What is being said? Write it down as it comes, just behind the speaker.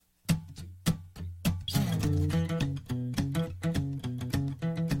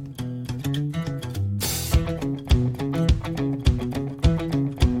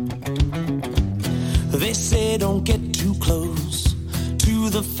say don't get too close to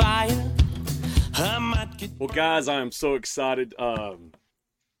the fire. I might get... Well, guys, I am so excited.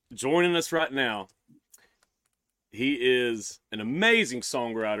 Joining us right now, he is an amazing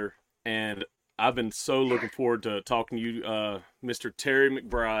songwriter, and I've been so looking forward to talking to you, Mr. Terry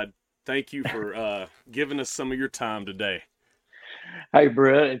McBride. Thank you for giving us some of your time today. Hey,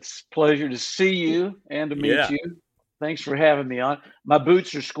 Brett, it's a pleasure to see you and to meet you. Thanks for having me on. My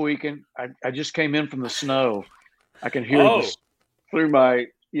boots are squeaking. I just came in from the snow. I can hear this through my,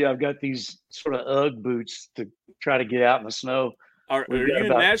 I've got these sort of Ugg boots to try to get out in the snow. Are you in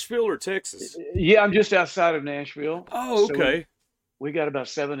Nashville or Texas? Yeah, I'm just outside of Nashville. Oh, okay. So we got about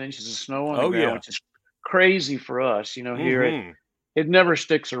 7 inches of snow on the ground, which is crazy for us. Here it never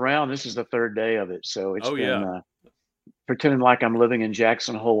sticks around. This is the third day of it. So it's been pretending like I'm living in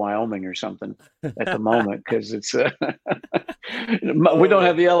Jackson Hole, Wyoming or something at the moment, because it's we don't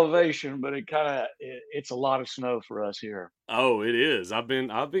have the elevation, but it's a lot of snow for us here. Oh, it is. I've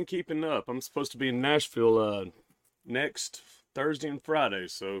been keeping up. I'm supposed to be in Nashville next Thursday and Friday,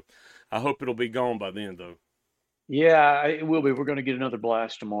 so I hope it'll be gone by then, though. Yeah, it will be. We're going to get another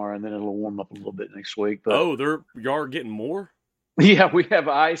blast tomorrow, and then it'll warm up a little bit next week. But y'all are getting more? Yeah, we have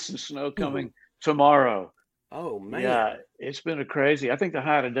ice and snow coming tomorrow. Oh, man. Yeah, it's been crazy. I think the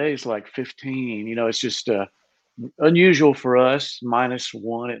high today is like 15. It's just unusual for us,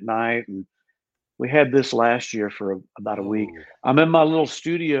 -1 at night. And we had this last year for about a week. I'm in my little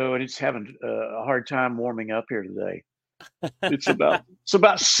studio, and it's having a hard time warming up here today. It's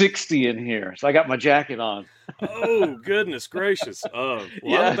about 60 in here. So I got my jacket on. Oh, goodness gracious. I'm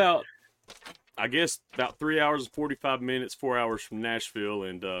about 3 hours and 45 minutes, 4 hours from Nashville,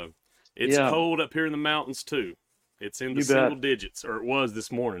 and it's cold up here in the mountains too. It's in the single digits, or it was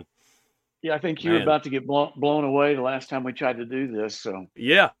this morning. Yeah, I think you were about to get blown away the last time we tried to do this. So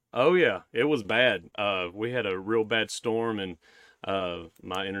yeah, it was bad. We had a real bad storm, and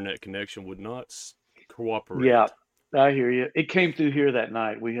my internet connection would not cooperate. Yeah, I hear you. It came through here that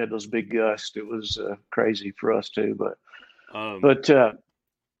night. We had those big gusts. It was crazy for us too. But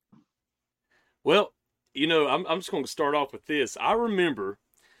well, I'm just going to start off with this. I remember.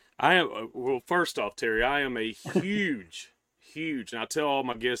 First off, Terry, I am a huge, and I tell all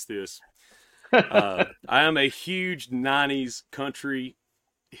my guests this, I am a huge 90s country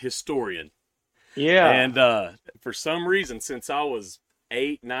historian. Yeah. And for some reason, since I was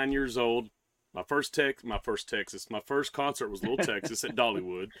 8, 9 years old, my first concert was Little Texas at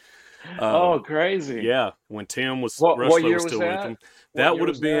Dollywood. Crazy. Yeah, when Tim was what year was still was with him. That would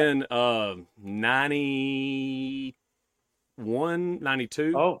have been 91,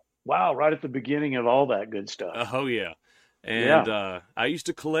 92. Oh, wow, right at the beginning of all that good stuff. Oh, yeah. And I used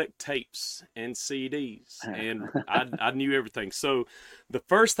to collect tapes and CDs, and I knew everything. So the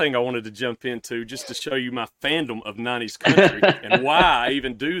first thing I wanted to jump into, just to show you my fandom of 90s country and why I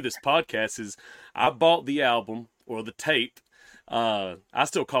even do this podcast, is I bought the album or the tape. I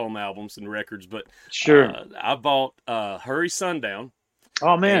still call them albums and records, but sure. I bought Hurry Sundown.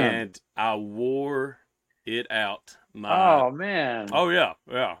 Oh, man. And I wore it out. Oh, man. Oh, yeah.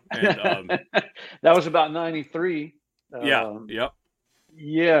 And, that was about 93. Yep.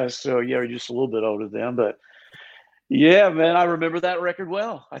 Yeah, so you're just a little bit older then, but yeah, man, I remember that record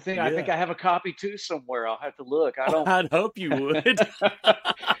well. I think I have a copy too somewhere. I'll have to look. I'd hope you would.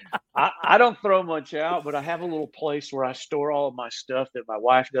 I don't throw much out, but I have a little place where I store all of my stuff that my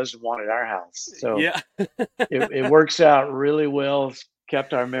wife doesn't want at our house. So yeah, it works out really well. It's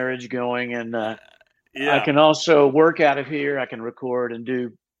kept our marriage going, and I can also work out of here. I can record and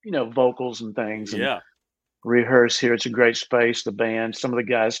do vocals and things. And rehearse here. It's a great space. The band, some of the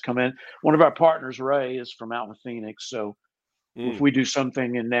guys come in. One of our partners, Ray, is from out in Phoenix. So if we do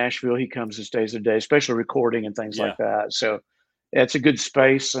something in Nashville, he comes and stays a day, especially recording and things like that. So it's a good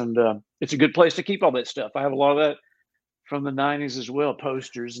space, and it's a good place to keep all that stuff. I have a lot of that from the 90s as well,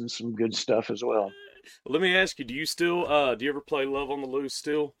 posters and some good stuff as well. Let me ask you, do you still do you ever play Love on the Loose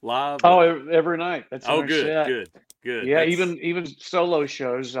still live? Oh, every night. That's good. Yeah, even solo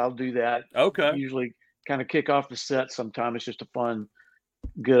shows, I'll do that. Okay. Usually kind of kick off the set sometime. It's just a fun,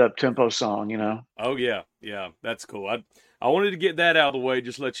 good up-tempo song, Oh, yeah, that's cool. I wanted to get that out of the way,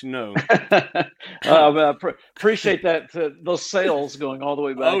 just let you know. Appreciate that, those sales going all the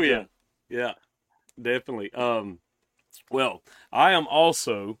way back. Oh, yeah, yeah, definitely. Well, I am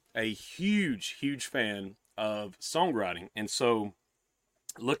also a huge, huge fan of songwriting, and so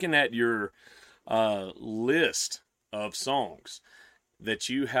looking at your list of songs that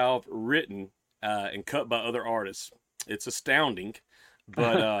you have written and cut by other artists, it's astounding.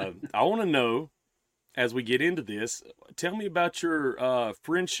 But I want to know, as we get into this, tell me about your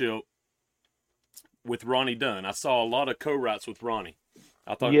friendship with Ronnie Dunn. I saw a lot of co-writes with Ronnie.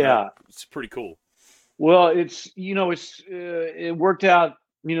 I thought it's pretty cool. Well, it worked out.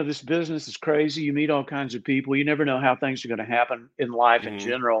 This business is crazy. You meet all kinds of people. You never know how things are going to happen in life in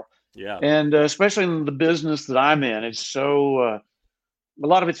general. Yeah. And especially in the business that I'm in, it's so a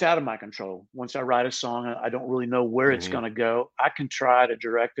lot of it's out of my control. Once I write a song, I don't really know where it's going to go. I can try to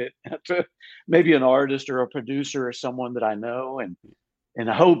direct it to maybe an artist or a producer or someone that I know, and in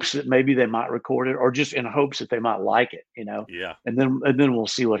hopes that maybe they might record it, or just in hopes that they might like it, Yeah. And then we'll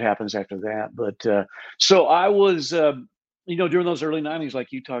see what happens after that. But so I was, during those early '90s,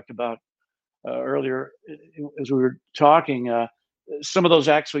 like you talked about earlier, as we were talking, some of those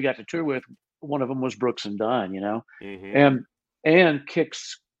acts we got to tour with, one of them was Brooks and Dunn, and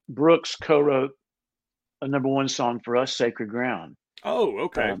Brooks co-wrote a #1 song for us, "Sacred Ground." Oh,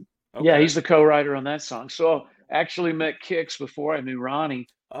 okay. Yeah, he's the co-writer on that song. So I actually met Kix before I knew Ronnie.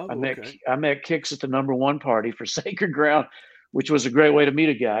 Oh, I met Kix at the #1 party for Sacred Ground, which was a great way to meet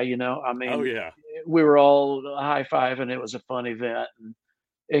a guy. I mean, we were all high-fiving. It was a fun event,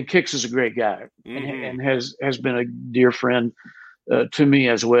 and Kix is a great guy, and has been a dear friend to me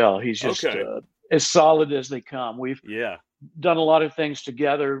as well. He's just as solid as they come. We've done a lot of things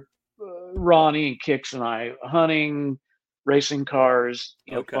together, Ronnie and Kix and I, hunting, racing cars,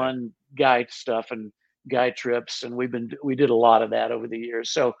 fun guy stuff and guy trips, and we did a lot of that over the years.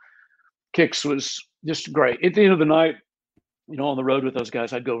 So Kix was just great. At the end of the night, on the road with those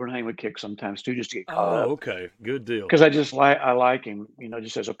guys, I'd go over and hang with Kix sometimes too, just to get caught up. Okay, good deal. Because I like him,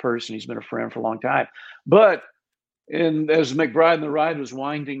 just as a person. He's been a friend for a long time. But as McBride and the Ride was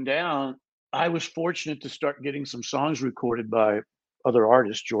winding down, I was fortunate to start getting some songs recorded by other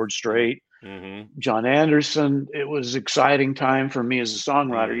artists, George Strait, John Anderson. It was an exciting time for me as a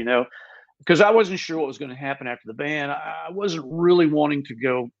songwriter, because I wasn't sure what was going to happen after the band. I wasn't really wanting to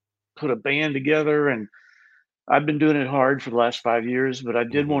go put a band together, and I've been doing it hard for the last 5 years, but I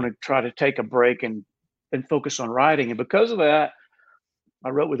did want to try to take a break and focus on writing. And because of that, I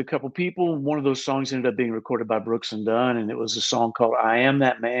wrote with a couple people. One of those songs ended up being recorded by Brooks and Dunn, and it was a song called "I Am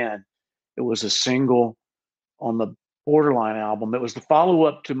That Man." It was a single on the Borderline album. It was the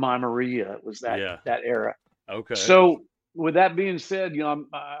follow-up to "My Maria." It was that era. Okay. So with that being said,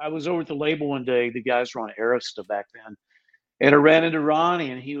 I was over at the label one day. The guys were on Arista back then. And I ran into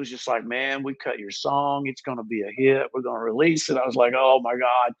Ronnie, and he was just like, "Man, we cut your song. It's going to be a hit. We're going to release it." I was like, "Oh my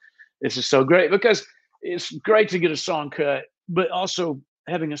God, this is so great." Because it's great to get a song cut, but also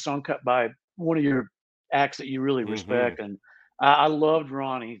having a song cut by one of your acts that you really respect. And I loved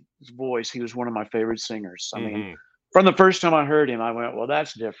Ronnie's voice. He was one of my favorite singers. I mean, from the first time I heard him, I went, "Well,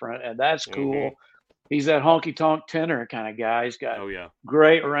 that's different, and that's cool." He's that honky tonk tenor kind of guy. He's got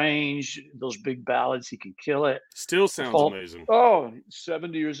great range, those big ballads. He can kill it. Still sounds amazing. Oh,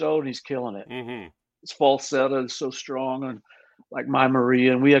 70 years old, and he's killing it. His falsetto is so strong, and like "My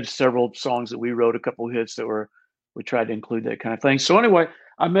Maria." And we had several songs that we wrote, a couple of hits that we tried to include that kind of thing. So anyway,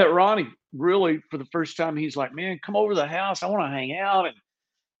 I met Ronnie really for the first time. He's like, "Man, come over to the house. I want to hang out."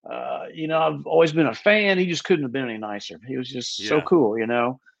 And I've always been a fan. He just couldn't have been any nicer. He was just so cool,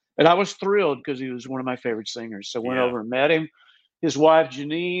 And I was thrilled because he was one of my favorite singers. So went over and met him, his wife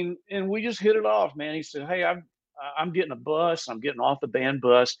Janine, and we just hit it off, man. He said, "Hey, I'm getting a bus. I'm getting off the band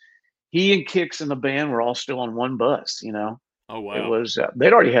bus." He and Kix in the band were all still on one bus. Oh wow! It was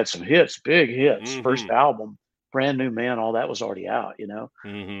they'd already had some hits, big hits. First album, Brand New Man, all that was already out.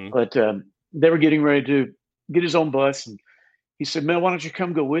 But they were getting ready to get his own bus, and he said, "Man, why don't you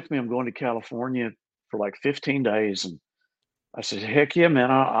come go with me? I'm going to California for like 15 days." And I said, "Heck yeah, man,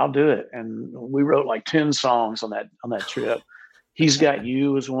 I'll do it." And we wrote like 10 songs on that trip. "He's Got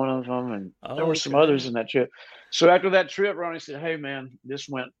You" was one of them, and there were some others in that trip. So after that trip, Ronnie said, "Hey, man, this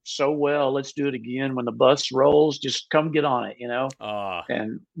went so well. Let's do it again. When the bus rolls, just come get on it,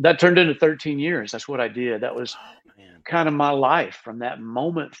 And that turned into 13 years. That's what I did. That was kind of my life from that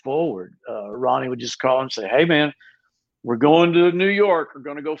moment forward. Ronnie would just call and say, "Hey, man, we're going to New York. We're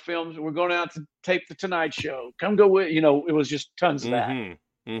going to go film. We're going out to tape the Tonight Show. Come go with." It was just tons of that. And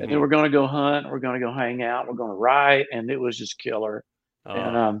then we're going to go hunt. We're going to go hang out. We're going to write. And it was just killer.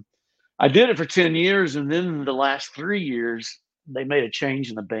 And I did it for 10 years. And then the last 3 years, they made a change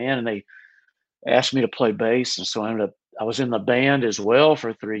in the band, and they asked me to play bass. And so I was in the band as well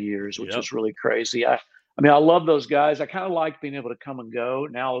for 3 years, which was really crazy. I mean, I love those guys. I kind of liked being able to come and go.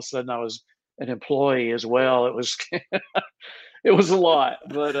 Now all of a sudden I was an employee as well. It was it was a lot,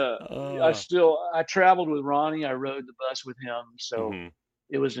 but I traveled with Ronnie. I rode the bus with him, so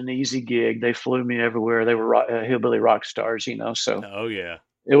it was an easy gig. They flew me everywhere. They were hillbilly rock stars, so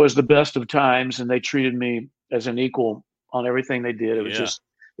it was the best of times, and they treated me as an equal on everything they did. It was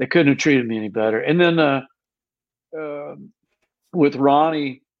they couldn't have treated me any better. And then with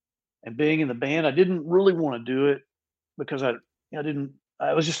Ronnie and being in the band, I didn't really want to do it because I didn't.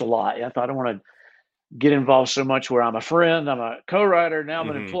 It was just a lot. I thought I don't want to get involved so much where I'm a friend, I'm a co-writer, now I'm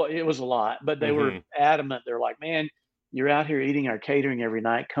an employee. It was a lot, but they were adamant. They're like, "Man, you're out here eating our catering every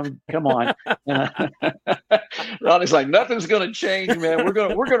night. Come on." And Ronnie's like, "Nothing's going to change, man. We're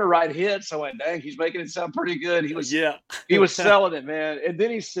gonna write hits." I went, "Dang, he's making it sound pretty good." He was selling it, man. And then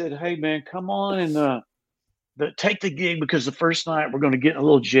he said, "Hey, man, come on and take the gig because the first night we're going to get in a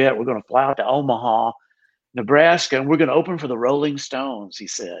little jet. We're going to fly out to Omaha, Nebraska, and we're going to open for the Rolling Stones." He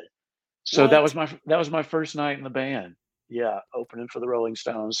said. So that was my first night in the band. Yeah, opening for the Rolling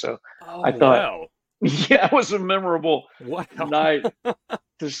Stones. So I thought, yeah, it was a memorable night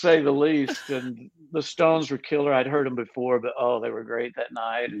to say the least. And the Stones were killer. I'd heard them before, but they were great that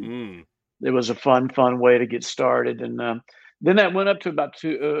night. And it was a fun way to get started. And then that went up to about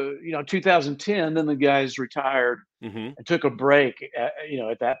 2010. Then the guys retired and took a break.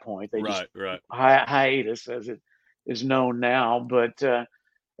 At that point, they just hiatus, as it is known now. But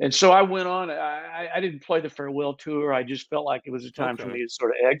and so I went on. I didn't play the farewell tour. I just felt like it was a time for me to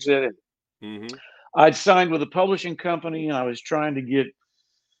sort of exit. And I'd signed with a publishing company, and I was trying to get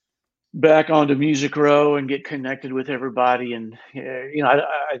back onto Music Row and get connected with everybody. And I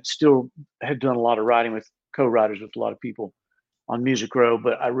still had done a lot of writing with co-writers with a lot of people on Music Row,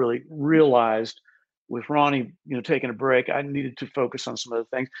 but I really realized with Ronnie, taking a break, I needed to focus on some other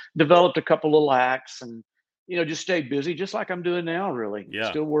things. Developed a couple little acts and just stay busy, just like I'm doing now, really. Yeah.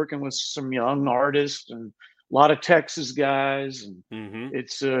 Still working with some young artists and a lot of Texas guys. And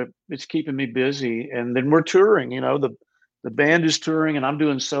it's keeping me busy. And then we're touring, the band is touring and I'm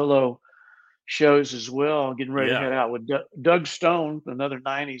doing solo shows as well. Getting ready to head out with Doug Stone, another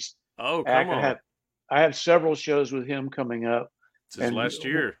 90s act. I have several shows with him coming up. Since last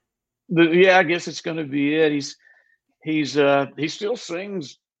year. I guess it's going to be it. He still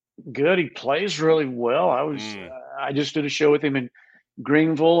sings good. He plays really well. I just did a show with him in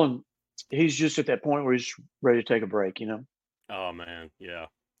Greenville, and he's just at that point where he's ready to take a break. Oh man, yeah.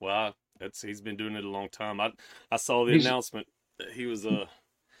 Well, he's been doing it a long time. I saw the announcement that he was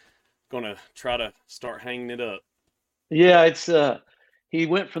going to try to start hanging it up. Yeah, it's he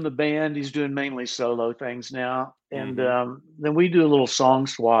went from the band. He's doing mainly solo things now, and then we do a little song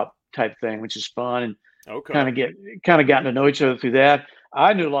swap type thing, which is fun, and kind of gotten to know each other through that.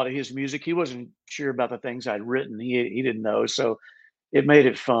 I knew a lot of his music. He wasn't sure about the things I'd written. He didn't know, so it made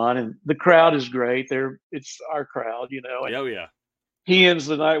it fun. And the crowd is great. It's our crowd, Oh yeah. He ends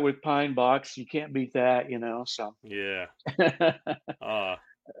the night with Pine Box. You can't beat that, So yeah. Man.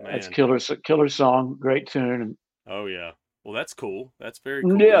 That's killer song, great tune. And oh yeah. Well, that's cool. That's very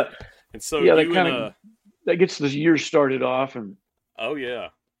cool. Yeah. And so that gets the year started off, and oh yeah.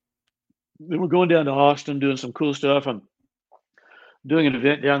 Then we're going down to Austin, doing some cool stuff. I'm doing an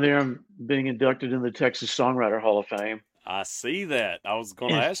event down there. I'm being inducted in the Texas Songwriter Hall of Fame. I see that. I was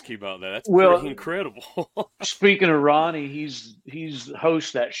going to ask you about that. That's pretty incredible. Speaking of Ronnie, he's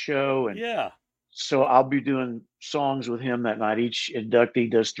hosts that show, and so I'll be doing songs with him that night. Each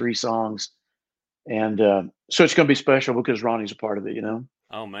inductee does 3 songs, and so it's going to be special because Ronnie's a part of it.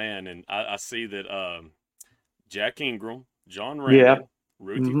 Oh man, and I see that Jack Ingram, John Randall,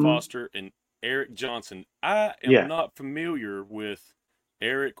 Ruthie Foster, and Eric Johnson. I am not familiar with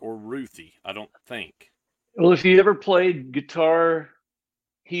Eric or Ruthie, I don't think. Well, if you ever played Guitar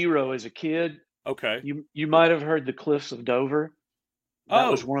Hero as a kid, you might have heard the Cliffs of Dover.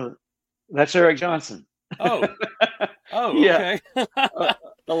 That was that's Eric Johnson. Okay. A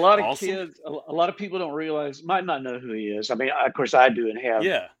lot of kids, a lot of people don't realize, might not know who he is. I mean, of course I do and have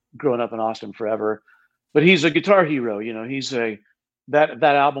growing up in Austin forever, but he's a guitar hero. He's that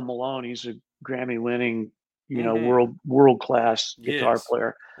album alone, he's a Grammy winning, world class guitar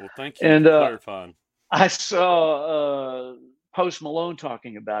player. Well, thank you for clarifying. I saw Post Malone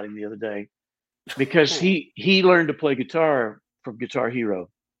talking about him the other day because he learned to play guitar from Guitar Hero,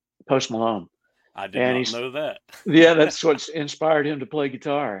 Post Malone. I did not know that. Yeah, that's what's inspired him to play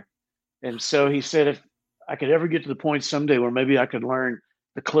guitar. And so he said, if I could ever get to the point someday where maybe I could learn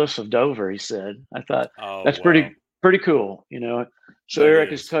the Cliffs of Dover, he said. I thought that's pretty cool, So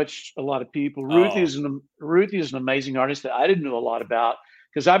Eric has touched a lot of people. Ruthie is an amazing artist that I didn't know a lot about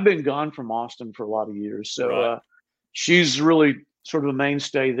because I've been gone from Austin for a lot of years. So she's really sort of a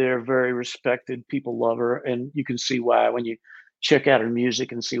mainstay there, very respected. People love her, and you can see why when you check out her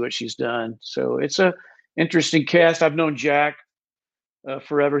music and see what she's done. So it's a interesting cast. I've known Jack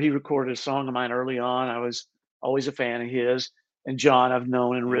forever. He recorded a song of mine early on. I was always a fan of his. And John I've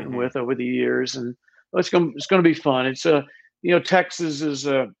known and written with over the years. And it's going to be fun. Texas is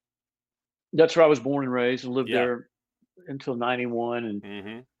that's where I was born and raised and lived Yeah. there until 91, and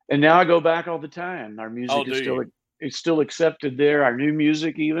Mm-hmm. and now I go back all the time. Our Oh, music is do you? still accepted there. Our new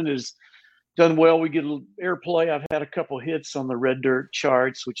music even is done well. We get a little airplay. I've had a couple hits on the Red Dirt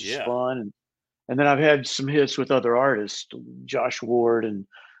charts, which is Yeah. fun, and then I've had some hits with other artists, Josh Ward, and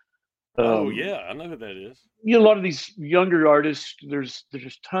Oh, um, yeah. I know who that is. a lot of these younger artists. There's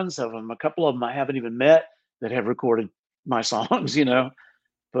tons of them. A couple of them I haven't even met that have recorded my songs.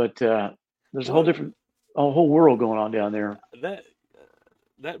 But there's What a whole world going on down there. that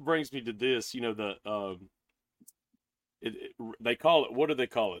that brings me to this. The they call it. What do they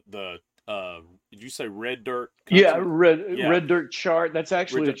call it? The did you say red dirt Yeah, country? Yeah, Red Dirt chart. That's red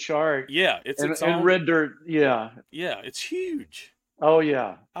actually a dirt. chart, Yeah, it's its and own. Red Dirt. Yeah. Yeah, it's huge. Oh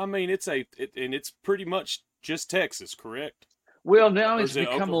yeah. I mean, and it's pretty much just Texas, correct? Well, now Or is it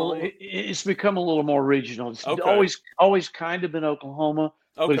Oklahoma? it's become a little more regional. It's Okay, always kind of been Oklahoma,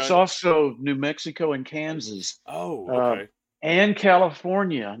 but it's okay. also New Mexico and Kansas, Oh, uh, okay. and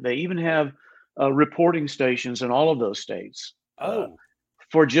California. They even have reporting stations in all of those states Oh,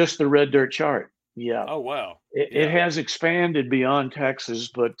 for just the Red Dirt chart. Yeah. oh, wow. It Yeah. has expanded beyond Texas,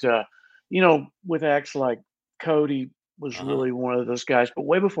 but with acts like Cody was Uh-huh. really one of those guys. But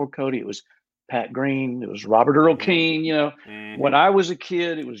way before Cody, it was Pat Green, it was Robert Earl Mm-hmm. Keen. When Mm-hmm. I was a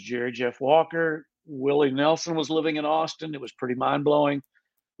kid, it was Jerry Jeff Walker. Willie Nelson was living in Austin. It was pretty mind blowing.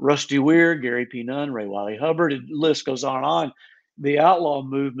 Rusty Weir, Gary P. Nunn, Ray Wiley Hubbard. The list goes on and on. The outlaw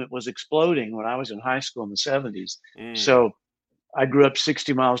movement was exploding when I was in high school in the 70s. Mm. So I grew up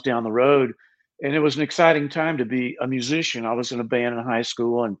 60 miles down the road, and it was an exciting time to be a musician. I was in a band in high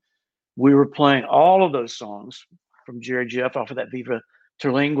school, and we were playing all of those songs from Jerry Jeff off of that Viva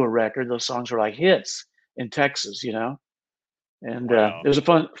Terlingua record. Those songs were like hits in Texas. And Wow. it was a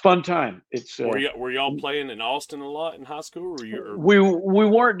fun time. It's Were y'all playing in Austin a lot in high school, or you? Or, we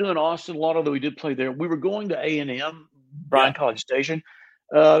weren't doing Austin a lot, although we did play there. We were going to A&M, yeah. Bryan College Station,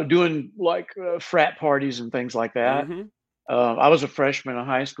 doing like frat parties and things like that. Mm-hmm. I was a freshman in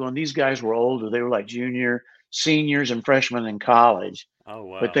high school, and these guys were older. They were like seniors, and freshmen in college.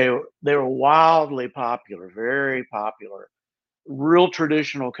 Oh, But wow. they were wildly popular, very popular. Real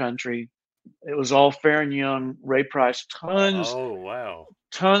traditional country. It was all fair and young. Ray Price, Oh, wow.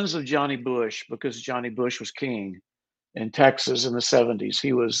 tons of Johnny Bush, because Johnny Bush was king in Texas in the 70s.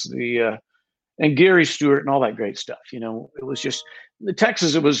 He was and Gary Stewart and all that great stuff. It was just the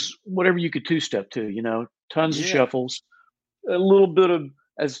Texas. It was whatever you could two-step to. Tons of Yeah. shuffles, a little bit of,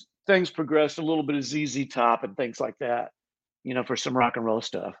 as things progressed, a little bit of ZZ Top and things like that. For some rock and roll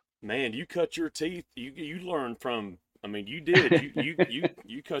stuff. Man, you cut your teeth. You learned from. I mean, you did.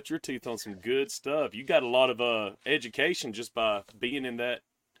 You cut your teeth on some good stuff. You got a lot of education just by being in that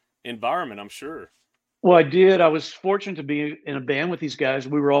environment, I'm sure. Well, I did. I was fortunate to be in a band with these guys.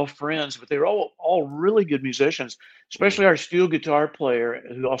 We were all friends, but they were all really good musicians. Mm. Especially our steel guitar player,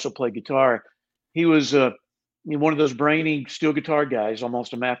 who also played guitar. He was one of those brainy steel guitar guys,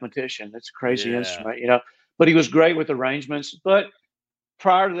 almost a mathematician. It's a crazy Yeah. instrument. But he was great with arrangements. But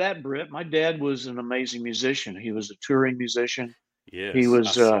prior to that, Britt, my dad was an amazing musician. He was a touring musician. He Yes, I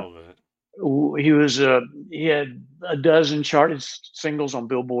was saw that. he was he had a dozen charted singles on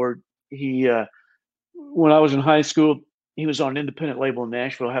Billboard. He When I was in high school, he was on an independent label in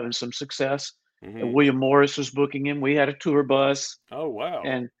Nashville having some success. And Hmm. William Morris was booking him. We had a tour bus, Oh, wow.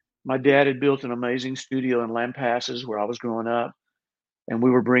 and my dad had built an amazing studio in Lampasas where I was growing up. And we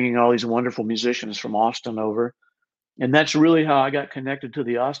were bringing all these wonderful musicians from Austin over. And that's really how I got connected to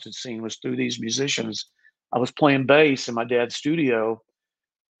the Austin scene, was through these musicians. I was playing bass in my dad's studio,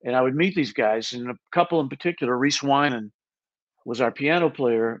 and I would meet these guys. And a couple in particular, Reese Winan was our piano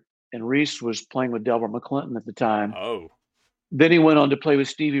player, and Reese was playing with Delbert McClinton at the time. Oh. Then he went on to play with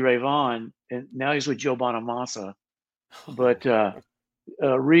Stevie Ray Vaughan, and now he's with Joe Bonamassa. But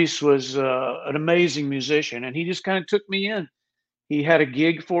Reese was an amazing musician, and he just kind of took me in. He had a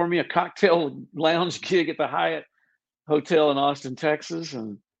gig for me, a cocktail lounge gig at the Hyatt Hotel in Austin, Texas,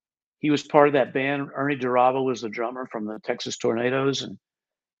 and he was part of that band. Ernie DeRava was the drummer from the Texas Tornadoes, and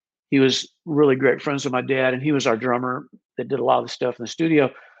he was really great friends with my dad, and he was our drummer that did a lot of the stuff in the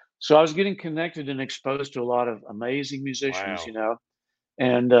studio. So I was getting connected and exposed to a lot of amazing musicians, Wow.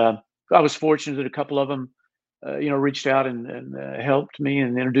 and I was fortunate that a couple of them, reached out and helped me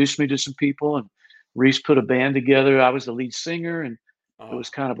and introduced me to some people. And Reese put a band together. I was the lead singer, and it Oh. was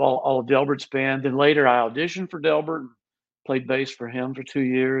kind of all of Delbert's band. Then later, I auditioned for Delbert and played bass for him for 2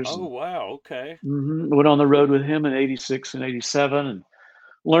 years, Oh, and wow. Okay. went on the road with him in '86 and '87, and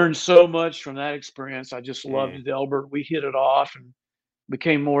learned so much from that experience. I just Mm. loved Delbert. We hit it off and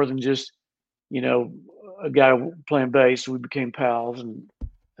became more than just, you know, a guy playing bass. We became pals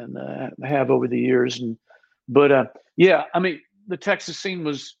and have over the years. But yeah, I mean, the Texas scene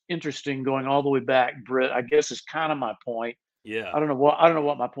was interesting going all the way back. Britt, I guess is kind of my point. Yeah. I don't know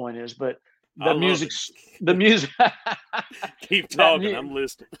what my point is, but I the love the music. Keep talking. I'm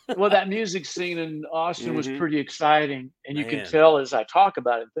listening. Well, that music scene in Austin was pretty exciting, and you can Man. tell as I talk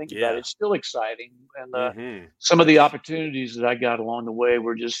about it and think about it, Yeah. it's still exciting. And some That's... of the opportunities that I got along the way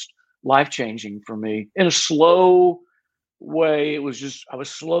were just life changing for me in a slow way. It was just I was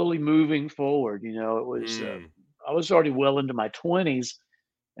slowly moving forward. You know, it was I was already well into my 20s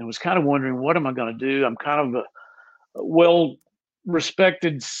and was kind of wondering what am I going to do. I'm kind of a well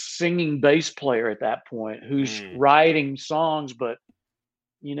respected singing bass player at that point who's writing songs, but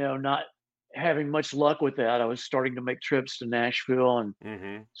you know, not having much luck with that. I was starting to make trips to Nashville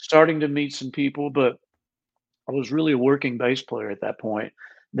and starting to meet some people, but I was really a working bass player at that point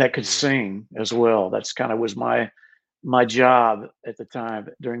that could sing as well. That's kind of was my job at the time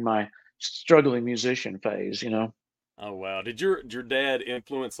during my struggling musician phase, you know. Oh wow. Did your dad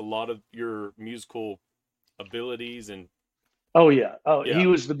influence a lot of your musical abilities and Oh yeah. Oh, yeah. he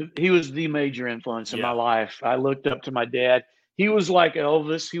was the major influence in my life. I looked up to my dad. He was like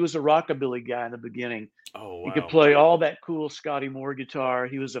Elvis. He was a rockabilly guy in the beginning. Oh He could wow. play all that cool Scotty Moore guitar.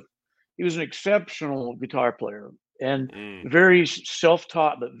 He was an exceptional guitar player and very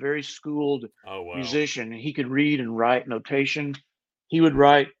self-taught but very schooled Oh wow. musician. He could read and write notation. He would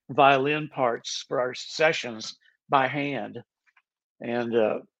write violin parts for our sessions by hand, and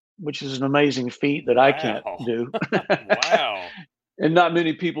which is an amazing feat that I can't Wow. do. Wow. And not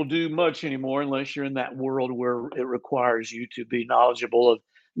many people do much anymore unless you're in that world where it requires you to be knowledgeable of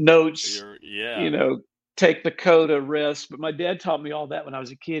notes, Yeah. you know, take the coda, rest. But my dad taught me all that when I was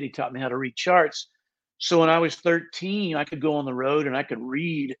a kid. He taught me how to read charts. So when I was 13, I could go on the road and I could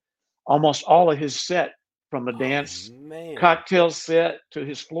read almost all of his set from a dance cocktail set to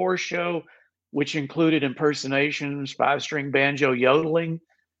his floor show, which included impersonations, 5-string banjo, yodeling,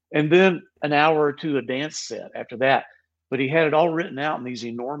 and then an hour or two of dance set after that. But he had it all written out in these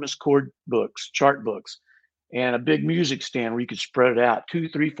enormous chord books, chart books, and a big music stand where you could spread it out 2,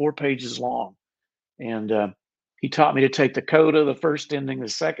 3, 4 pages long. And he taught me to take the coda, the first ending, the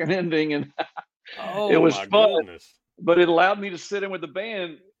second ending, and it Oh was my fun. goodness. But it allowed me to sit in with the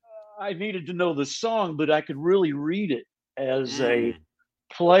band. I needed to know the song, but I could really read it as a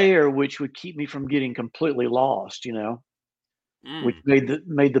player, which would keep me from getting completely lost, you know. Which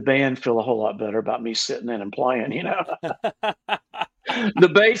made the band feel a whole lot better about me sitting in and playing, you know.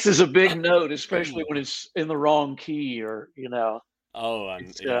 The bass is a big note, especially when it's in the wrong key or, you know. Oh,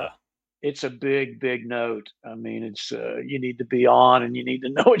 yeah. It's a big, big note. I mean, it's you need to be on and you need to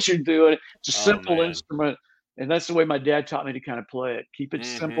know what you're doing. It's a simple instrument, and that's the way my dad taught me to kind of play it. Keep it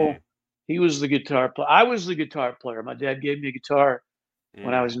simple. He was the guitar player. I was the guitar player. My dad gave me a guitar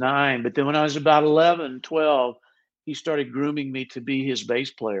when I was 9, but then when I was about 11, 12, he started grooming me to be his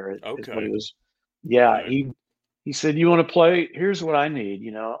bass player. Is what he was. Yeah, Okay. he said, "You want to play? Here's what I need.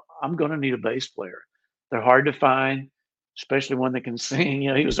 You know, I'm going to need a bass player. They're hard to find, especially one that can sing."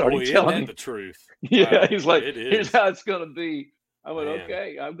 You know, he was already Boy, isn't telling that me. the truth? Yeah, Wow, he's like, it "Here's is. how it's going to be." I went, Man.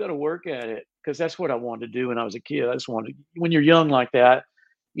 "Okay, I'm going to work at it," because that's what I wanted to do when I was a kid. I just wanted. When you're young like that,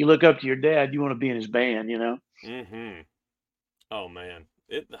 you look up to your dad. You want to be in his band, you know. Oh man,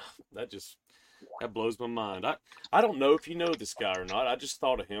 that blows my mind. I don't know if you know this guy or not. I just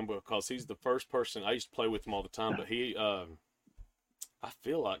thought of him because he's the first person I used to play with him all the time. But I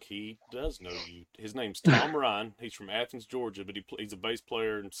feel like he does know you. His name's Tom Ryan. He's from Athens, Georgia, but he's a bass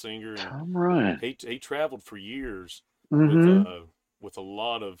player and singer. And Tom Ryan. He traveled for years with a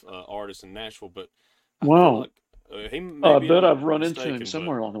lot of artists in Nashville. But I feel like I bet I've run into him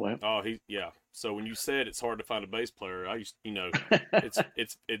somewhere along the way. Oh, yeah. So when you said it's hard to find a bass player,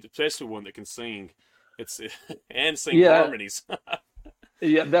 it's especially one that can sing, and sing harmonies.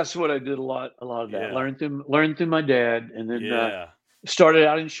 Yeah, that's what I did a lot of that. Learned through my dad, and then started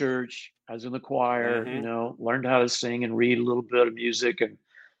out in church. I was in the choir, you know, learned how to sing and read a little bit of music, and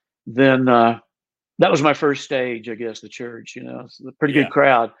then that was my first stage, I guess, the church. You know, it's a pretty good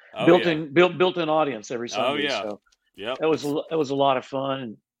crowd, built-in audience every Sunday. So that was a lot of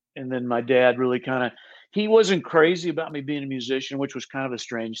fun. And then my dad really he wasn't crazy about me being a musician, which was kind of a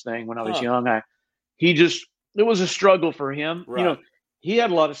strange thing when I was young. It was a struggle for him. Right. You know, he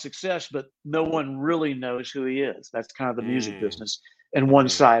had a lot of success, but no one really knows who he is. That's kind of the music business and one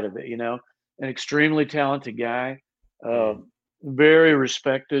side of it, you know. An extremely talented guy, very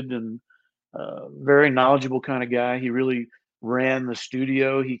respected and very knowledgeable kind of guy. He really ran the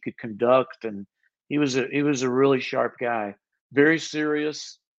studio. He could conduct, and he was a really sharp guy. Very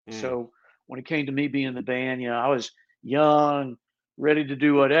serious. So when it came to me being in the band, I was young, ready to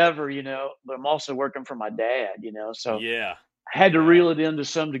do whatever, but I'm also working for my dad, so Yeah. I had to reel it in to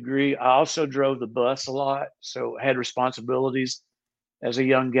some degree. I also drove the bus a lot, so I had responsibilities as a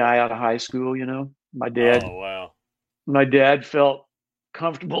young guy out of high school. My dad, Oh, wow. my dad felt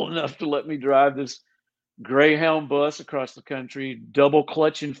comfortable enough to let me drive this Greyhound bus across the country, double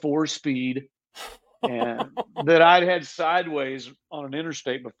clutching 4-speed, and that I'd had sideways on an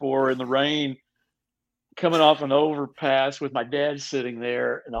interstate before in the rain, coming off an overpass with my dad sitting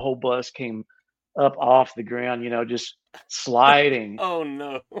there, and the whole bus came up off the ground, just sliding. Oh,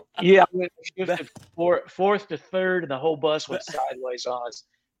 no. Yeah, we shifted fourth to third, and the whole bus went sideways on us.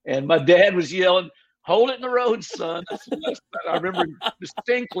 And my dad was yelling, "Hold it in the road, son!" I remember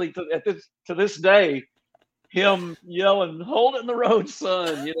distinctly to this day him yelling, "Hold it in the road,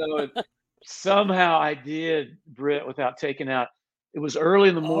 son!" And somehow I did, Britt, without taking out. It was early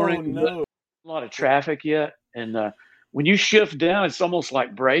in the morning. Oh, no. A lot of traffic yet, and when you shift down, it's almost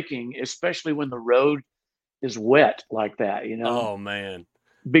like braking, especially when the road is wet like that. Oh, man.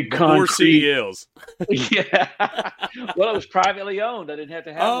 Big Before concrete. CDLs. Yeah. Well, it was privately owned. I didn't have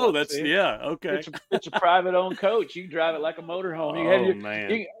to have. Oh, one, that's see? yeah. Okay. It's a private owned coach. You can drive it like a motorhome. You Oh, have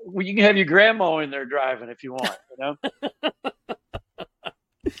man. you can have your grandma in there driving if you want.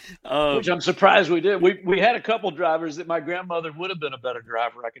 Which I'm surprised we did. We had a couple drivers that my grandmother would have been a better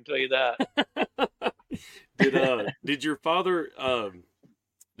driver. I can tell you that. Did your father?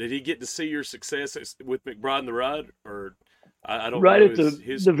 Did he get to see your success with McBride and the Ride, or I don't right know at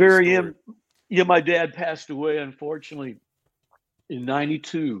the very end? Yeah, my dad passed away unfortunately in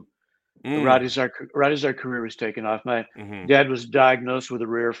 '92. Right as our career was taking off. My dad was diagnosed with a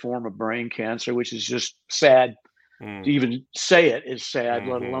rare form of brain cancer, which is just sad. To even say it is sad,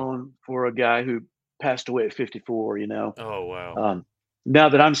 let alone for a guy who passed away at 54. Oh, wow. Now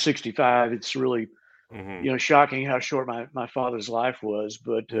that I'm 65, it's really shocking how short my father's life was.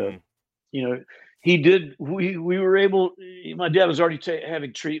 But he did. We were able. My dad was already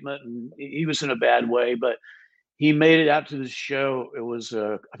having treatment, and he was in a bad way, but he made it out to the show. It was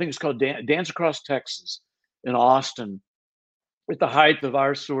I think it's called Dance Across Texas in Austin, at the height of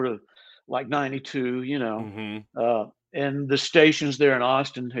our sort of like 92, and the stations there in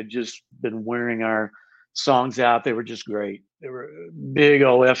Austin had just been wearing our songs out. They were just great. They were a big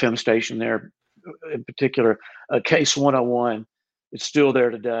old FM station there, in particular, Case 101. It's still there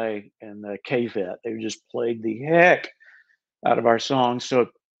today, and KVET. They just played the heck out of our songs. So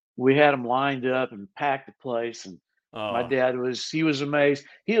we had them lined up and packed the place, and my dad was amazed.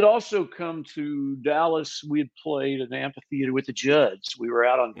 He had also come to Dallas. We had played an amphitheater with the Judds. We were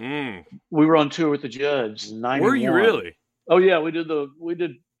out on we were on tour with the Judds in '91. Were you really? Oh yeah, we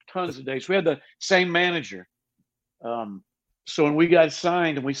did tons of dates. We had the same manager. So when we got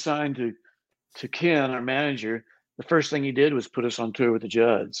signed, and we signed to Ken, our manager, the first thing he did was put us on tour with the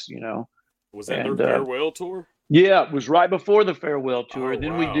Judds. Was that their farewell tour? Yeah, it was right before the farewell tour. Oh,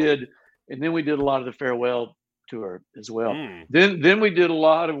 then wow. we did a lot of the farewell tour as well. Then we did a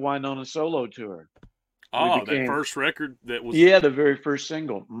lot of Winona solo tour. That first record that was the very first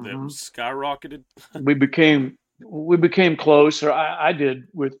single that was skyrocketed. we became close, or I did,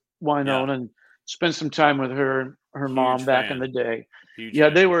 with Winona, and spent some time with her and her mom back in the day. Huge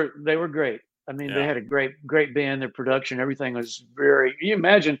fan. They were great. I mean, they had a great band. Their production, everything was very. You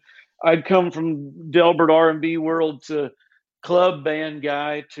imagine, I'd come from Delbert R&B world to club band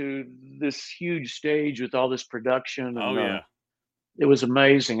guy to this huge stage with all this production. And, it was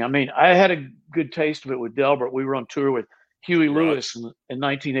amazing. I mean, I had a good taste of it with Delbert. We were on tour with Huey Lewis in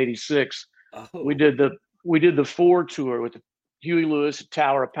 1986. We did the 4 tour with Huey Lewis at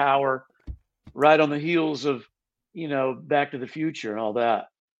Tower of Power, right on the heels of Back to the Future and all that.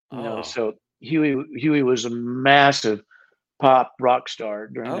 So Huey was a massive pop rock star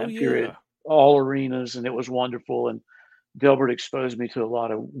during that period, all arenas, and it was wonderful. And Delbert exposed me to a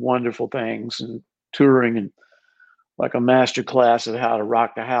lot of wonderful things, and touring, and like a master class of how to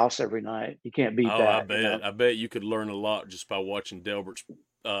rock the house every night. You can't beat that. I bet you could learn a lot just by watching Delbert's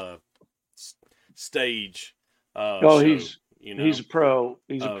stage. Show, he's a pro.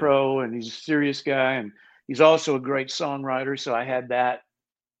 He's a pro, and he's a serious guy, and he's also a great songwriter. So I had that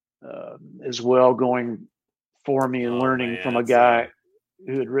as well going for me, and learning from a guy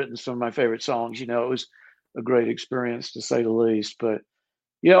who had written some of my favorite songs. It was a great experience, to say the least. But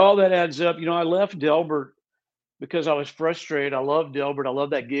all that adds up. I left Delbert because I was frustrated. I loved Delbert. I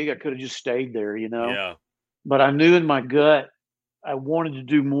loved that gig. I could have just stayed there, Yeah. But I knew in my gut I wanted to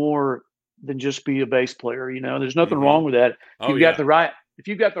do more than just be a bass player. There's nothing wrong with that. If you've got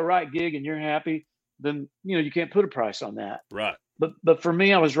the right gig and you're happy, then you can't put a price on that. Right. but for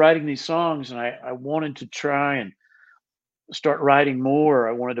me, I was writing these songs, and I wanted to try and start writing more.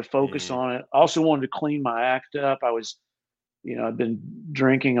 I wanted to focus Mm-hmm. on it. I also wanted to clean my act up. I was, I've been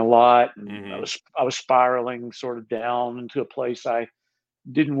drinking a lot, and Mm-hmm. I was spiraling sort of down into a place I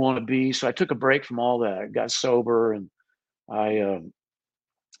didn't want to be. So I took a break from all that. I got sober, and I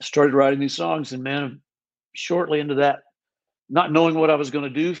started writing these songs. And man, shortly into that, not knowing what I was going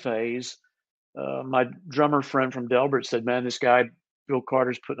to do phase, my drummer friend from Delbert said, "Man, this guy Bill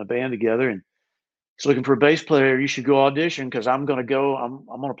Carter's putting a band together, and he's looking for a bass player. You should go audition because I'm going to go. I'm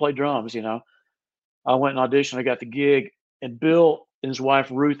going to play drums." I went and auditioned. I got the gig, and Bill and his wife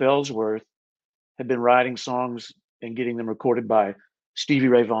Ruth Ellsworth had been writing songs and getting them recorded by Stevie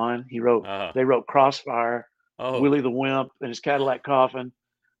Ray Vaughan. Uh-huh. They wrote Crossfire, Oh. Willie the Wimp, and his Cadillac Coffin,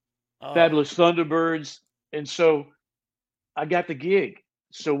 Oh. Fabulous Thunderbirds, and so I got the gig.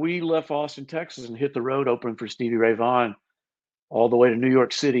 So we left Austin, Texas, and hit the road opening for Stevie Ray Vaughan all the way to New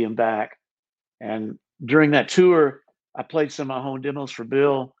York City and back. And during that tour, I played some of my home demos for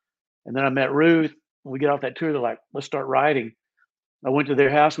Bill, and then I met Ruth. When we get off that tour, they're like, "Let's start writing." I went to their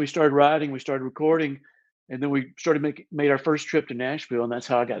house. We started writing. We started recording, and then we made our first trip to Nashville, and that's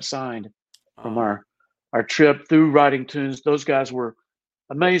how I got signed from Oh. our trip through writing tunes. Those guys were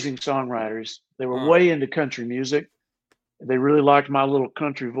amazing songwriters. They were Huh. way into country music. They really liked my little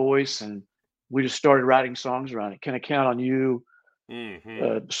country voice, and we just started writing songs around it. "Can I Count on You?"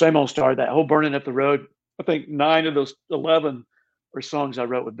 Mm-hmm. Same Old Star, that whole "Burning Up the Road." I think 9 of those 11 are songs I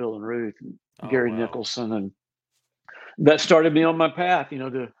wrote with Bill and Ruth and Oh, Gary wow. Nicholson, and that started me on my path,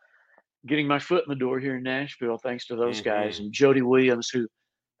 to getting my foot in the door here in Nashville, thanks to those guys Mm-hmm. and Jody Williams, who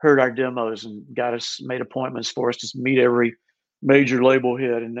heard our demos and made appointments for us to meet every major label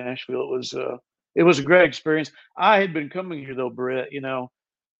head in Nashville. It was a great experience. I had been coming here though, Brett,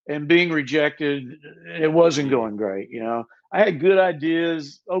 and being rejected. It wasn't Mm-hmm. going great. I had good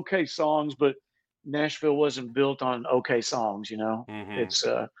ideas, okay songs, but Nashville wasn't built on okay songs.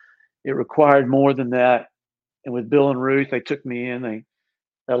 Mm-hmm. It required more than that. And with Bill and Ruth, they took me in. They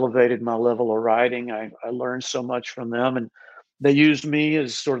elevated my level of writing. I learned so much from them, and they used me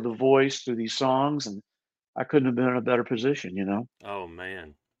as sort of the voice through these songs. And I couldn't have been in a better position. Oh,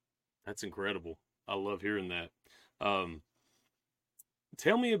 man. That's incredible. I love hearing that. Um,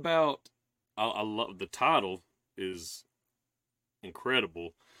 Tell me about. I love the title is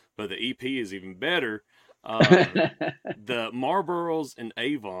incredible, but the EP is even better. The Marlboros and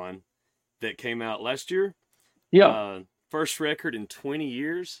Avon that came out last year. Yeah, First record in 20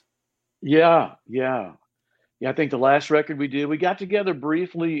 years. yeah, yeah. Yeah, I think the last record we did, we got together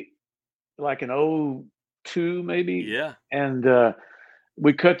briefly, like in '02 maybe, Yeah. and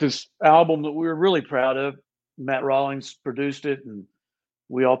we cut this album that we were really proud of. Matt Rawlings produced it, and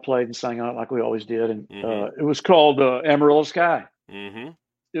we all played and sang on it like we always did. And Mm-hmm. it was called Amarillo Sky. Mm-hmm.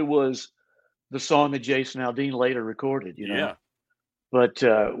 It was the song that Jason Aldean later recorded. Yeah. But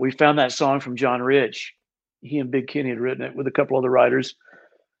we found that song from John Rich. He and Big Kenny had written it with a couple other writers,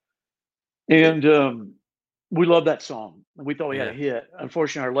 and we loved that song. We thought we had a Yeah. hit.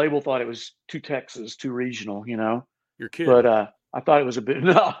 Unfortunately, our label thought it was too Texas, too regional. You're But kidding. I thought it was a bit.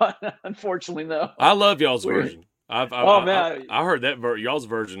 No, unfortunately, no. I love y'all's We're version. I've I, oh I, man. I heard that y'all's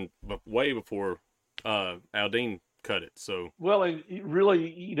version way before Aldean cut it. So Well, and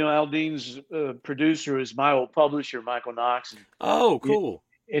really, Aldean's producer is my old publisher, Michael Knox, oh, and cool.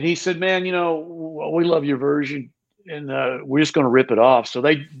 he said, "Man, we love your version, and we're just going to rip it off." So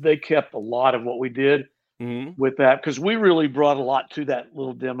they kept a lot of what we did Mm-hmm. with that because we really brought a lot to that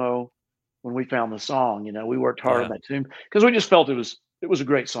little demo when we found the song. We worked hard on Yeah. that tune because we just felt it was a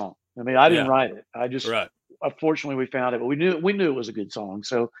great song. I mean, I didn't Yeah. write it. I just Right. Unfortunately we found it, but we knew it was a good song.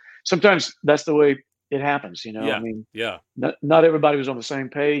 So sometimes that's the way it happens. I Yeah. mean, Yeah. not everybody was on the same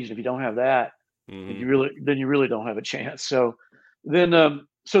page, and if you don't have that, then Mm-hmm. you really don't have a chance. So then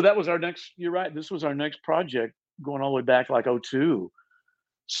so that was our next. You're right. This was our next project going all the way back to like '02.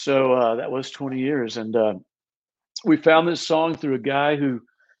 So that was 20 years, and we found this song through a guy who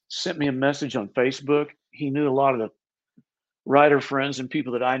sent me a message on Facebook. He knew a lot of the writer friends and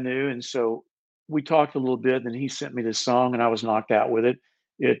people that I knew, and so we talked a little bit. And he sent me this song, and I was knocked out with it.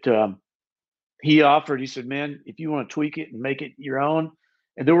 It He offered. He said, "Man, if you want to tweak it and make it your own,"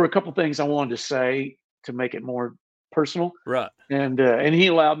 and there were a couple things I wanted to say to make it more personal, Right. and he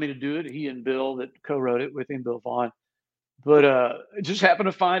allowed me to do it. He and Bill that co-wrote it with him, Bill Vaughn. But just happened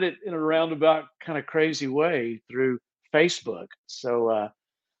to find it in a roundabout kind of crazy way through Facebook. So,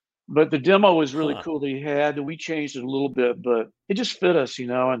 but the demo was really Huh. cool that he had. We changed it a little bit, but it just fit us,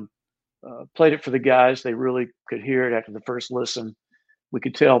 and played it for the guys. They really could hear it after the first listen. We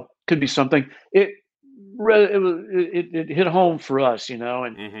could tell could be something. It it hit home for us,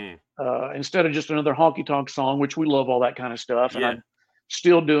 and instead of just another honky tonk song, which we love all that kind of stuff, and I'm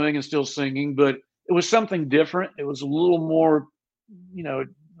still doing and still singing, but it was something different. It was a little more, it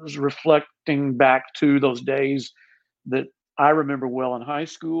was reflecting back to those days that I remember well in high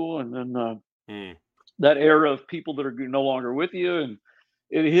school, and then that era of people that are no longer with you, and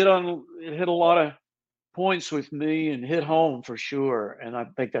it hit a lot of points with me and hit home for sure. And I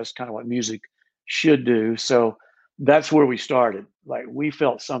think that's kind of what music should do. So that's where we started. Like we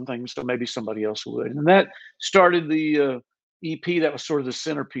felt something, so maybe somebody else would. And that started the EP that was sort of the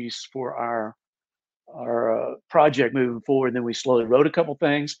centerpiece for our project moving forward. And then we slowly wrote a couple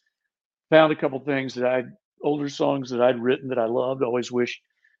things, found a couple things older songs that I'd written that I loved. Always wish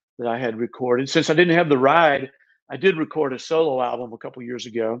that I had recorded. Since I didn't have the ride, I did record a solo album a couple years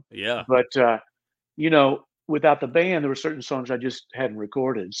ago. Yeah. But without the band, there were certain songs I just hadn't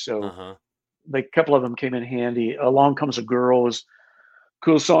recorded. So a couple of them came in handy. Along Comes a Girl was a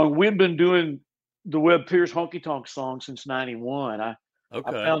cool song. We've been doing the Webb Pierce honky tonk song since '91. I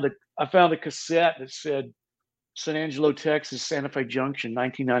found a cassette that said San Angelo, Texas, Santa Fe Junction,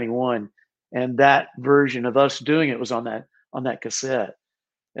 1991, and that version of us doing it was on that cassette.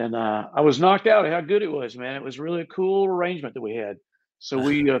 And I was knocked out at how good it was, man. It was really a cool arrangement that we had. So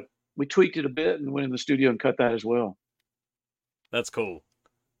we tweaked it a bit and went in the studio and cut that as well. That's cool.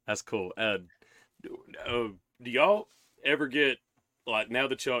 Do y'all ever get, like, now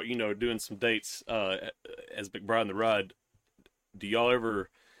that y'all, doing some dates as McBride and the Ride, do y'all ever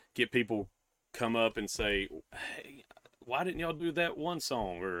get people come up and say, hey, why didn't y'all do that one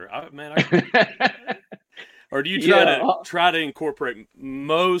song? Or, or do you try to incorporate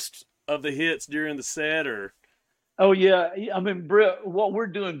most of the hits during the set, or? Oh yeah, I mean, Britt, what we're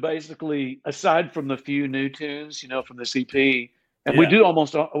doing basically, aside from the few new tunes, from the EP, and we do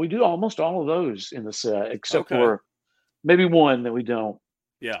almost all of those in the set, except for maybe one that we don't.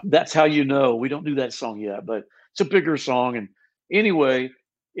 Yeah, that's how we don't do that song yet, but it's a bigger song. And anyway,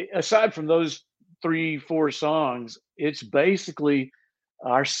 aside from those 3-4 songs, it's basically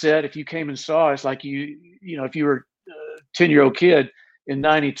our set. If you came and saw us, like if you were a 10-year-old kid in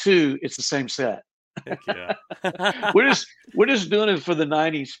 '92, it's the same set. Heck yeah. we're just doing it for the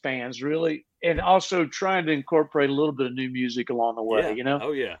 '90s fans, really, and also trying to incorporate a little bit of new music along the way.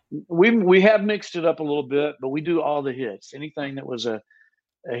 Oh yeah. We have mixed it up a little bit, but we do all the hits. Anything that was a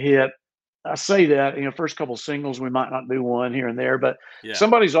hit. I say that, first couple singles, we might not do one here and there, but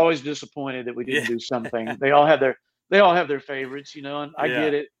somebody's always disappointed that we didn't do something. They all have their favorites, and I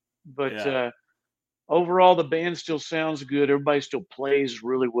get it, but overall the band still sounds good. Everybody still plays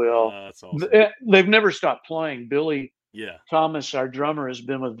really well. That's awesome. They've never stopped playing. Billy Thomas, our drummer, has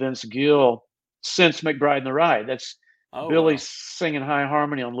been with Vince Gill since McBride and the Ride. That's Billy singing high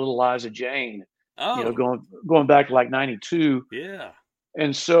harmony on Little Liza Jane. Going back to like '92. Yeah.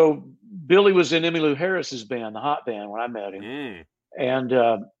 And so Billy was in Emmylou Harris's band, the Hot Band, when I met him. And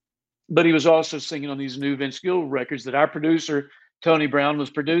but he was also singing on these new Vince Gill records that our producer Tony Brown was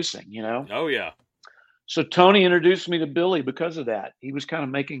producing. Oh yeah. So Tony introduced me to Billy because of that. He was kind of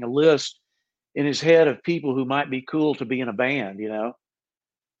making a list in his head of people who might be cool to be in a band.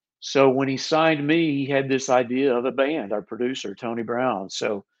 So when he signed me, he had this idea of a band. Our producer Tony Brown.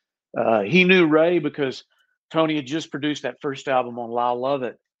 So he knew Ray because Tony had just produced that first album on Lyle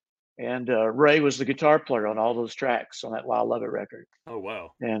Lovett, and Ray was the guitar player on all those tracks on that Lyle Lovett record. Oh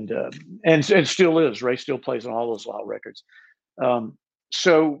wow! And still is. Ray still plays on all those Lyle records.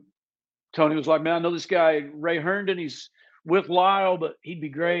 So Tony was like, "Man, I know this guy Ray Herndon. He's with Lyle, but he'd be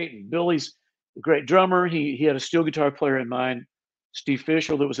great." And Billy's a great drummer. He had a steel guitar player in mind, Steve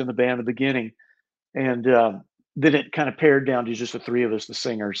Fishel, that was in the band at the beginning, and then it kind of pared down to just the three of us. The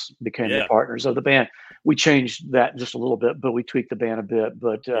singers became the partners of the band. We changed that just a little bit, but we tweaked the band a bit.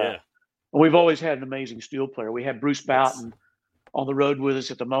 But we've always had an amazing steel player. We had Bruce Boughton on the road with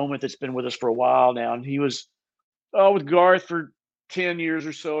us at the moment. That's been with us for a while now, and he was with Garth for 10 years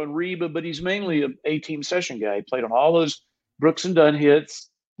or so, and Reba, but he's mainly an A-Team session guy. He played on all those Brooks and Dunn hits,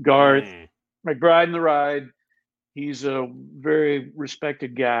 Garth, McBride and the Ride. He's a very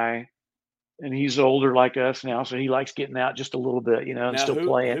respected guy. And he's older like us now, so he likes getting out just a little bit, and now, still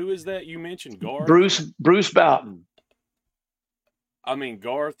playing. Who is that you mentioned, Garth? Bruce Boughton. I mean,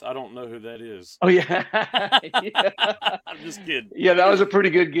 Garth, I don't know who that is. Oh, yeah. I'm just kidding. Yeah, that was a pretty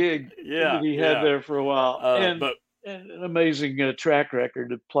good gig that he had there for a while. And an amazing track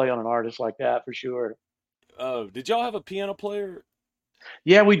record to play on an artist like that, for sure. Did y'all have a piano player?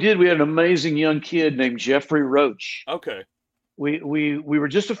 Yeah, we did. We had an amazing young kid named Jeffrey Roach. Okay. We were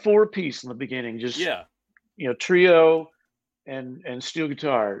just a 4-piece in the beginning, just trio, and steel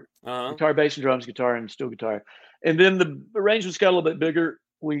guitar, Uh-huh. guitar, bass, and drums, guitar, and steel guitar. And then the arrangements got a little bit bigger.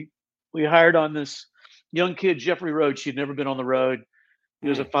 We hired on this young kid, Jeffrey Roach. He'd never been on the road. He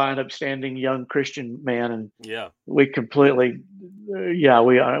was a fine, upstanding young Christian man, and Yeah. we completely,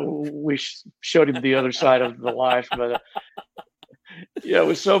 we showed him the other side of the life. But yeah, it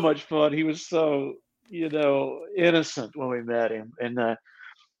was so much fun. He was so innocent when we met him, and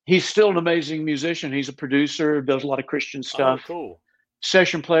he's still an amazing musician. He's a producer, does a lot of Christian Oh, stuff. cool.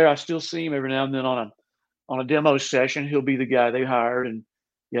 Session player. I still see him every now and then on a demo session. He'll be the guy they hired, and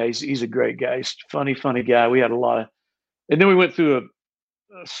yeah, he's a great guy. He's a funny guy. We had a lot of, and then we went through a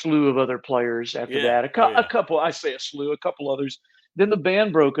slew of other players after Yeah. that. A couple, I say a slew, a couple others. Then the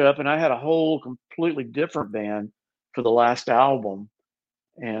band broke up, and I had a whole completely different band for the last album,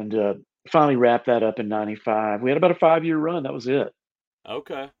 and finally wrapped that up in '95. We had about a 5-year run. That was it.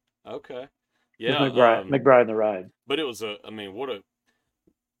 Okay. Okay. With Yeah. McBride and the Ride. But it was I mean,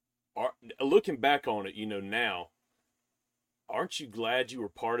 looking back on it, now, aren't you glad you were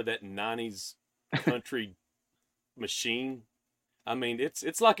part of that '90s country machine? I mean,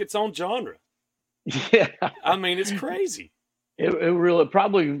 it's like its own genre. Yeah. I mean, it's crazy. It really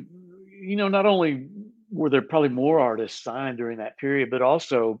probably, not only were there probably more artists signed during that period, but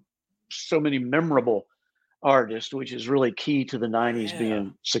also so many memorable artists, which is really key to the '90s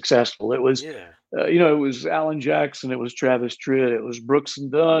being successful. It was, Yeah. it was Alan Jackson, it was Travis Tritt, it was Brooks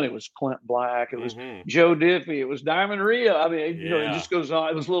and Dunn, it was Clint Black, it was Joe Diffie, it was Diamond Rio. I mean, it just goes on.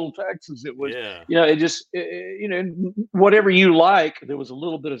 It was Little Texas. It was, it just, whatever you like, there was a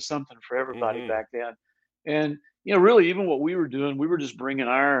little bit of something for everybody back then. And, really, even what we were doing, we were just bringing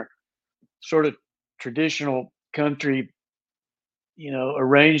our sort of traditional country,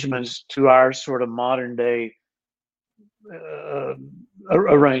 arrangements to our sort of modern day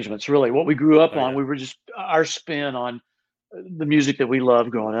arrangements. Really, what we grew up on, we were just our spin on the music that we loved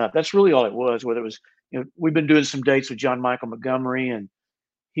growing up. That's really all it was. Whether it was, we've been doing some dates with John Michael Montgomery, and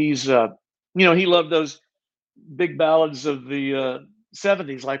he's, he loved those big ballads of the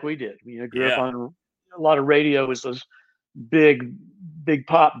 '70s like we did. Grew up on a lot of radio was those big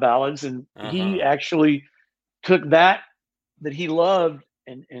pop ballads, and he actually took that he loved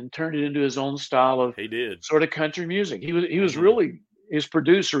and turned it into his own style of sort of country music. He was really his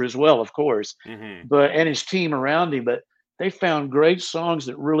producer as well, of course, but and his team around him, but they found great songs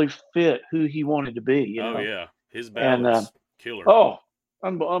that really fit who he wanted to be. Oh yeah, his ballads, killer. Oh,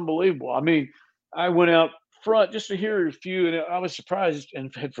 unbelievable. I mean, I went out front just to hear a few, and I was surprised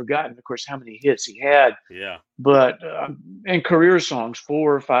and had forgotten, of course, how many hits he had. Yeah. But and career songs,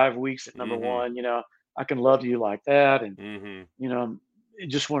 4 or 5 weeks at number one. I Can Love You Like That, and it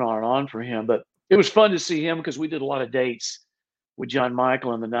just went on and on for him. But it was fun to see him because we did a lot of dates with John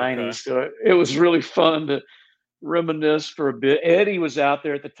Michael in the '90s. So it was really fun to reminisce for a bit. Eddie was out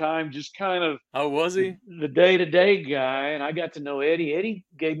there at the time, just kind of. Oh, was he? The day-to-day guy, and I got to know Eddie. Eddie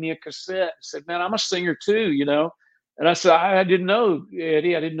gave me a cassette and said, "Man, I'm a singer too," And I said, "I didn't know,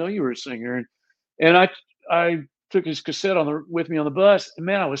 Eddie. I didn't know you were a singer." And I took his cassette with me on the bus, and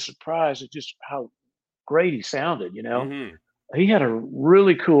man, I was surprised at just how great he sounded. He had a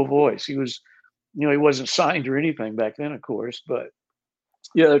really cool voice. He was, he wasn't signed or anything back then, of course, but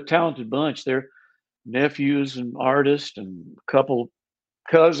yeah, a talented bunch. They're nephews and artists and a couple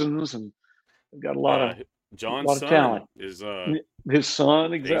cousins, and got a lot of John's son talent. Is his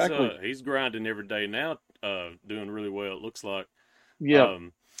son, exactly. He's grinding every day now, doing really well. It looks like. Yeah.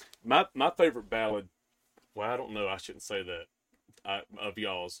 My favorite ballad. Well, I don't know. I shouldn't say that. Of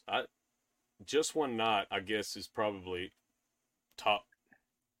y'all's, Just One Night, I guess, is probably top.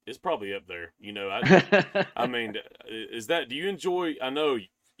 It's probably up there. I mean, is that? Do you enjoy? I know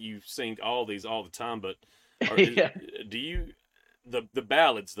you sing all these all the time, but do you the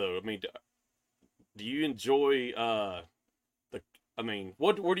ballads though? I mean, do you enjoy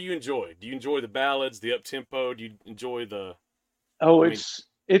what do you enjoy? Do you enjoy the ballads, the up tempo? Do you enjoy the? Oh,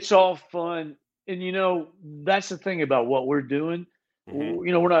 it's all fun, and that's the thing about what we're doing.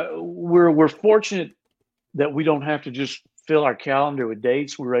 We're fortunate that we don't have to just fill our calendar with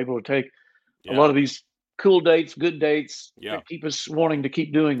dates. We're able to take a lot of these cool dates, good dates that keep us wanting to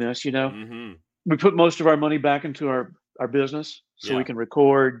keep doing this. We put most of our money back into our business so we can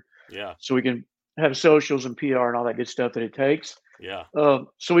record, so we can have socials and PR and all that good stuff that it takes. Yeah.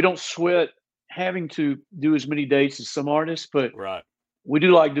 So we don't sweat having to do as many dates as some artists, but right. We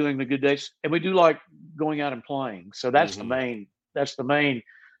do like doing the good dates, and we do like going out and playing. So that's the main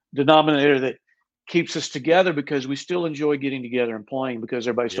denominator that keeps us together, because we still enjoy getting together and playing because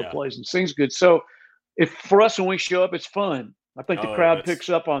everybody still plays and sings good. So for us, when we show up, it's fun. I think the crowd picks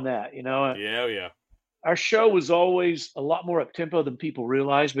up on that, Yeah. our show was always a lot more up tempo than people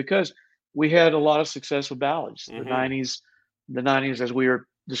realize because we had a lot of successful ballads. The '90s, as we were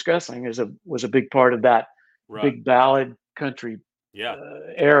discussing, was a big part of that Right. big ballad country Yeah.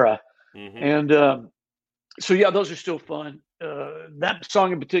 era. Mm-hmm. And so, yeah, those are still fun. That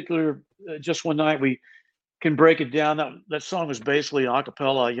song in particular, Just One Night, we can break it down. That song was basically an a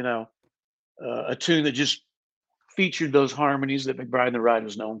cappella, a tune that just featured those harmonies that McBride and the Ride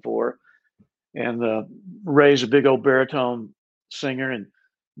was known for. And Ray's a big old baritone singer, and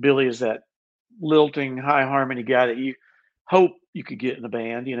Billy is that lilting high harmony guy that you hope you could get in a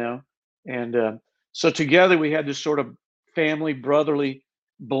band, And so together we had this sort of family brotherly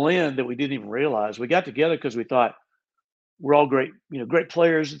blend that we didn't even realize. We got together because we thought we're all great, great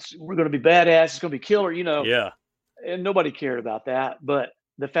players. We're going to be badass. It's going to be killer, Yeah. And nobody cared about that. But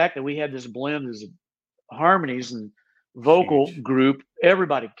the fact that we had this blend of harmonies and vocal Huge. group,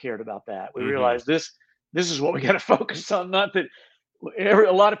 everybody cared about that. We realized this is what we got to focus on. Not that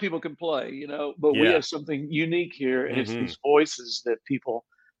a lot of people can play, but we have something unique here, and it's these voices that people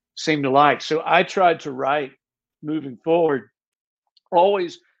seem to like. So I tried to write moving forward,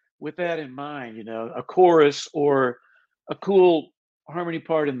 always with that in mind, a chorus or a cool harmony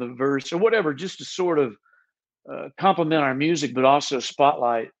part in the verse or whatever, just to sort of complement our music, but also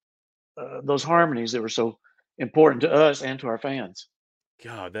spotlight those harmonies that were so important to us and to our fans.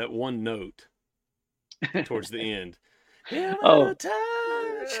 God, that one note towards the end. Oh,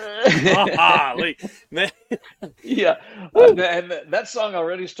 man. Yeah, and that song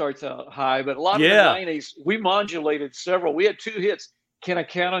already starts out high, but a lot of the '90s we modulated several. We had 2 hits. Can I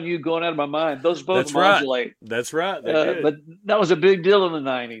Count on You? Going Out of My Mind. Those both modulate. Right. That's right. But that was a big deal in the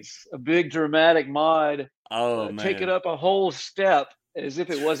 '90s. A big dramatic mod. Oh man, take it up a whole step as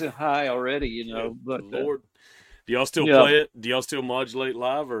if it wasn't high already. But Lord, do y'all still play it? Do y'all still modulate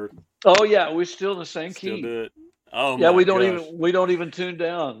live or? Oh yeah, we're still in the same key. Still do it. Oh yeah, my we don't even tune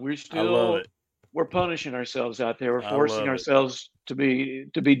down. We're still. I love it. We're punishing ourselves out there. We're forcing ourselves to be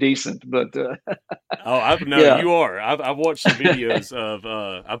decent, but you are. I've watched some videos of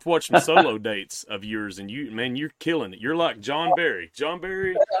I've watched some solo dates of yours, and you're killing it. You're like John Barry. John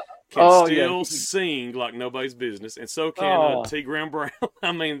Barry can still sing like nobody's business, and so can T. Graham Brown.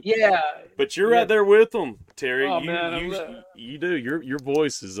 I mean, but you're right there with them, Terry. You do. Your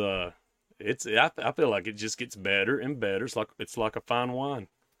voice is I feel like it just gets better and better. It's like a fine wine.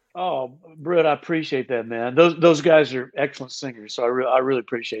 Oh, Britt, I appreciate that, man. Those guys are excellent singers, so I really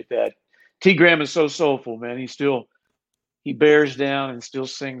appreciate that. T. Graham is so soulful, man. He bears down and still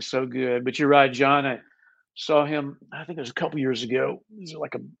sings so good. But you're right, John. I saw him. I think it was a couple years ago. It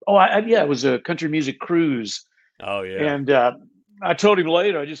was it was a country music cruise. Oh yeah. And I told him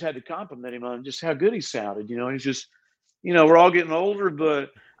later. I just had to compliment him on just how good he sounded. He's just, we're all getting older,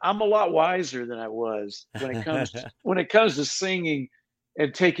 but I'm a lot wiser than I was when it comes to singing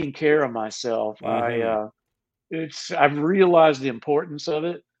and taking care of myself. I've realized the importance of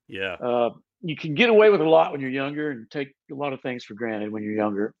it. Yeah. You can get away with a lot when you're younger and take a lot of things for granted when you're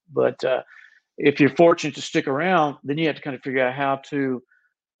younger. But if you're fortunate to stick around, then you have to kind of figure out how to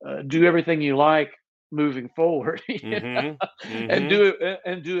do everything you like moving forward, and do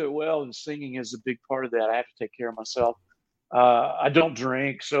it well. And singing is a big part of that. I have to take care of myself. I don't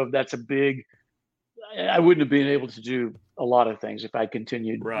drink, so that's a big. I wouldn't have been able to do a lot of things if I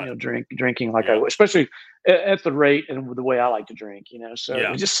continued, drinking like I would, especially at the rate and the way I like to drink, So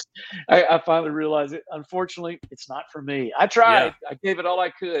I finally realized it. Unfortunately, it's not for me. I tried. I gave it all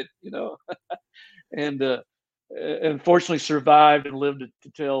I could, and unfortunately survived and lived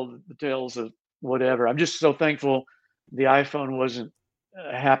to tell the tales of whatever. I'm just so thankful the iPhone wasn't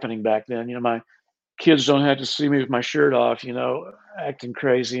happening back then. My kids don't have to see me with my shirt off, acting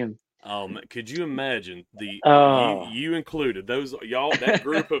crazy. And could you imagine you included that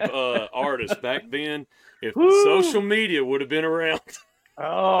group of artists back then? If social media would have been around,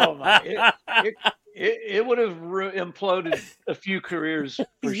 it would have imploded a few careers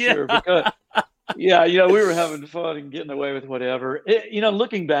for sure. Because we were having fun and getting away with whatever.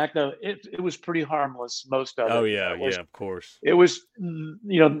 Looking back though, it was pretty harmless. Most of it. Oh yeah, of course. It was,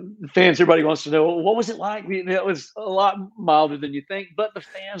 fans. Everybody wants to know, well, what was it like? It was a lot milder than you think, but the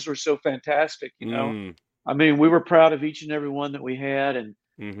fans were so fantastic. I mean, we were proud of each and every one that we had, and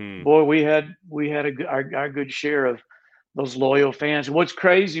boy, we had our good share of those loyal fans. And what's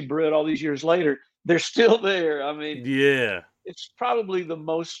crazy, Britt, all these years later, they're still there. I mean, it's probably the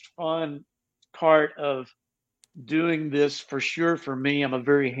most fun part of doing this for sure. For me, I'm a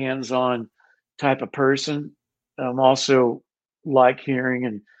very hands-on type of person. I'm also like hearing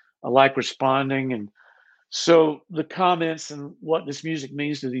and I like responding, and So the comments and what this music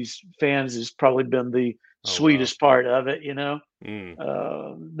means to these fans has probably been the Oh, wow. sweetest part of it, you know?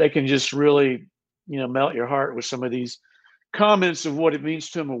 Mm. They can just really, melt your heart with some of these comments of what it means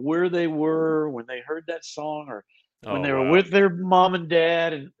to them, or where they were when they heard that song, or when Oh, they were wow. with their mom and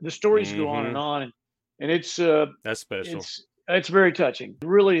dad, and the stories go on, Mhm. and That's special. it's very touching. It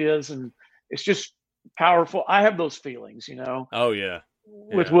really is, and it's just powerful. I have those feelings, Oh, yeah.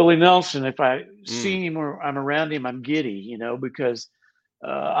 with Yeah. Willie Nelson. If I Mm. see him or I'm around him, I'm giddy, because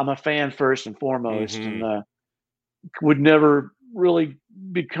I'm a fan first and foremost, and Mhm. would never really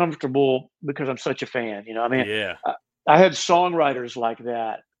be comfortable because I'm such a fan. I mean, Yeah. I, I had songwriters like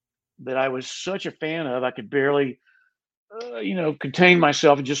that I was such a fan of. I could barely, contain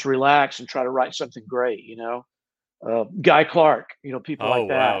myself and just relax and try to write something great. Guy Clark, people Oh, like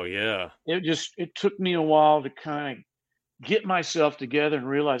that. wow, yeah. It took me a while to kind of get myself together and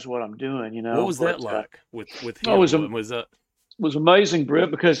realize what I'm doing. What was But that like with it him? What was that? was amazing, Britt,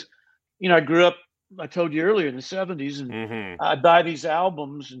 because I grew up. I told you earlier in the '70s, and Mhm. I'd buy these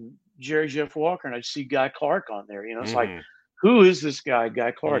albums and Jerry Jeff Walker, and I'd see Guy Clark on there. It's like, Mhm. who is this guy,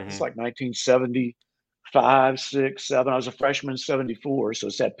 Guy Clark? It's Mhm. like 1975, 6, 7. I was a freshman in '74, so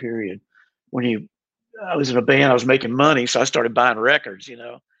it's that period when I was in a band. I was making money, so I started buying records.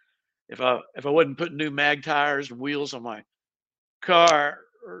 If I wasn't putting new mag tires and wheels on my car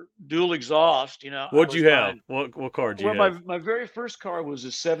or dual exhaust, I What'd was you have? buying. What car did you Well, my have? my very first car was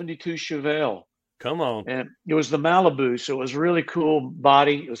a '72 Chevelle, Come on. and it was the Malibu, so it was really cool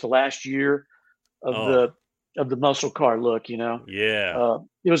body. It was the last year of Oh, the muscle car look. yeah.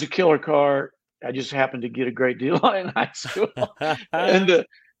 It was a killer car. I just happened to get a great deal on it in high school, and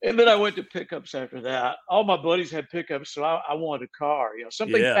and then I went to pickups after that. All my buddies had pickups, so I wanted a car.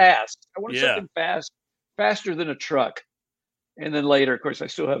 Something Yeah. fast. I wanted Yeah. something fast, faster than a truck. And then later, of course, I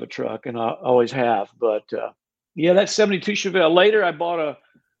still have a truck, and I always have. But yeah, that '72 Chevelle. Later, I bought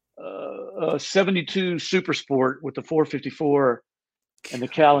a '72 Super Sport with the 454 and the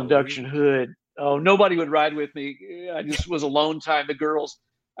Cal induction Golly. hood. Oh, nobody would ride with me. I just was alone time. The girls,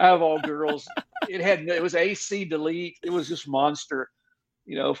 I have all girls. It was AC delete. It was just monster.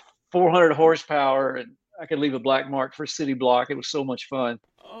 You know, 400 horsepower, and I could leave a black mark for city block. It was so much fun.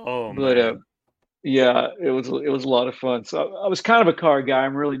 Oh, But man. yeah, it was a lot of fun. So I was kind of a car guy.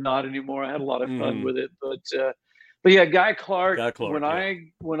 I'm really not anymore. I had a lot of fun Mhm. with it. But yeah, Guy Clark. Guy When Clark,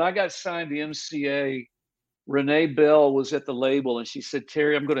 yeah. I got signed to MCA, Renee Bell was at the label, and she said,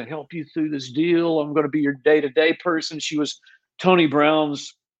 "Terry, I'm going to help you through this deal. I'm going to be your day-to-day person." She was Tony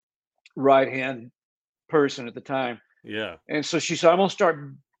Brown's right-hand person at the time, Yeah. and so she said, "I'm going to start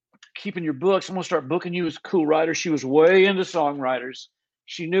keeping your books. I'm going to start booking you as a cool writer." She was way into songwriters.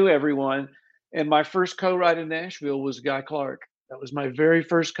 She knew everyone. And my first co-write in Nashville was Guy Clark. That was my very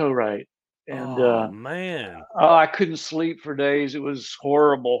first co-write. And Oh, man. oh, I couldn't sleep for days. It was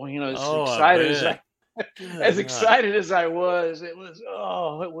horrible. As Oh, I excited as bet. I Good night. was, it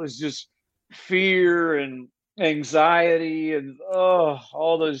was just fear and anxiety and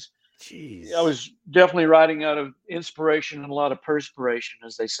all those. I Jeez. was definitely writing out of inspiration and a lot of perspiration,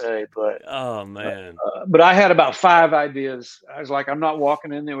 as they say. But Oh, man. I had about 5 ideas. I was like, I'm not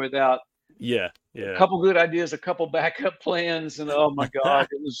walking in there without Yeah. a Yeah. couple good ideas, a couple backup plans, and oh my god,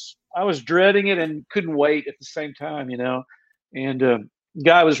 I was dreading it and couldn't wait at the same time. And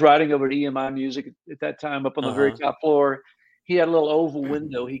guy was writing over at EMI Music at that time up on the very Uh-huh. top floor. He had a little oval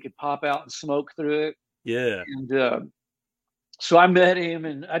window he could pop out and smoke through it. Yeah. And so I met him,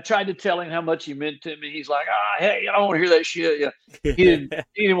 and I tried to tell him how much he meant to me. He's like, hey, I don't want to hear that shit. Yeah, he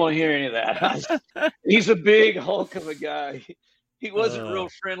didn't want to hear any of that. He's a big hulk of a guy. He wasn't real Uh,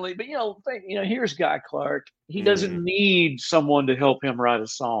 friendly, but here's Guy Clark. He doesn't mhm. need someone to help him write a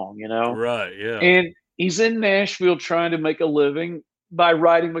song. Right, yeah. And he's in Nashville trying to make a living by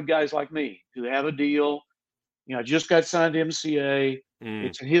writing with guys like me who have a deal. I just got signed to MCA. Mm.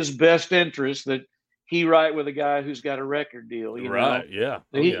 It's in his best interest that he write with a guy who's got a record deal. Right, yeah.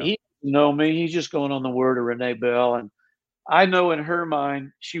 Oh, He yeah. he doesn't know me. He's just going on the word of Renee Bell, and I know in her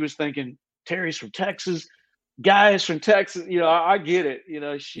mind she was thinking Terry's from Texas, Guy is from Texas. I get it.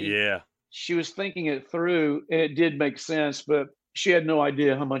 Yeah. She was thinking it through, and it did make sense, but she had no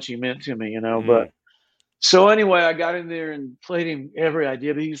idea how much he meant to me. But Mm. so anyway, I got in there and played him every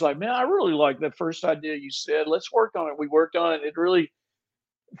idea. But he's like, "Man, I really like that first idea you said. Let's work on it." We worked on it. It really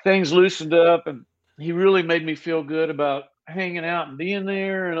things loosened up, and he really made me feel good about hanging out and being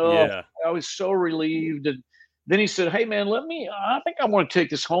there. And Yeah. I was so relieved. And then he said, "Hey, man, I think I want to take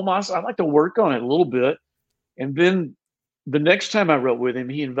this home. I'd like to work on it a little bit." And then the next time I wrote with him,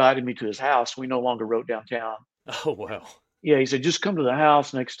 he invited me to his house. We no longer wrote downtown. Oh, wow. Yeah, he said, just come to the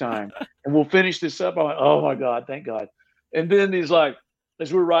house next time and we'll finish this up. I'm like, oh my God, thank God. And then he's like,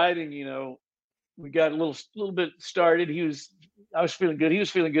 as we're riding, we got a little bit started. I was feeling good. He was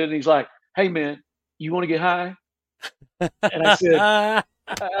feeling good. And he's like, hey man, you want to get high? And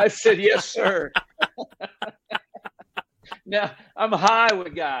I said, yes, sir. Now I'm a high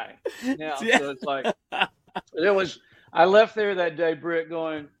with guy now. Yeah. So it's like, I left there that day, Britt,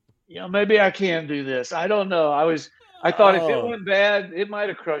 going, maybe I can do this. I don't know. I thought if it went bad, it might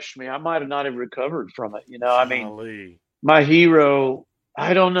have crushed me. I might have not have recovered from it. I mean, my hero,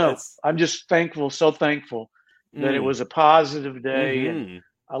 I don't know. I'm just so thankful that it was a positive day and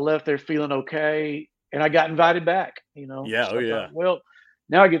I left there feeling okay and I got invited back, Yeah. So Oh yeah. thought, well,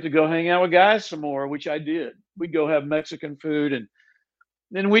 now I get to go hang out with guys some more, which I did. We'd go have Mexican food and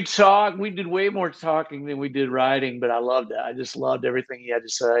then we'd talk. We did way more talking than we did writing, but I loved it. I just loved everything he had to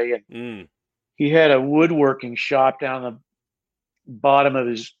say. And he had a woodworking shop down the bottom of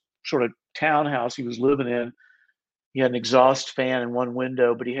his sort of townhouse he was living in. He had an exhaust fan in one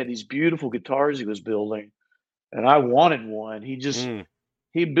window, but he had these beautiful guitars he was building. And I wanted one.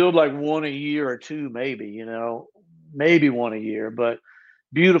 He'd build like one a year or two, maybe, maybe one a year, but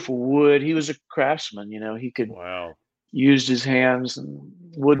beautiful wood. He was a craftsman, he could used his hands and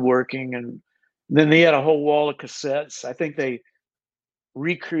woodworking. And then they had a whole wall of cassettes. I think they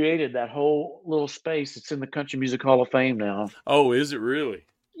recreated that whole little space. It's in the Country Music Hall of Fame now. Oh, is it really?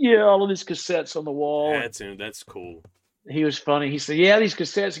 Yeah, all of these cassettes on the wall. That's cool. He was funny. He said, yeah, these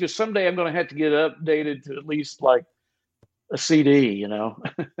cassettes, because someday I'm going to have to get updated to at least like a CD,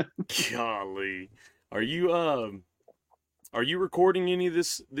 Golly. Are you recording any of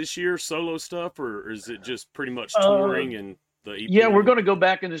this year solo stuff, or is it just pretty much touring and the EP? Yeah, we're going to go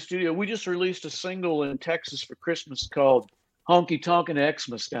back in the studio. We just released a single in Texas for Christmas called Honky Tonkin'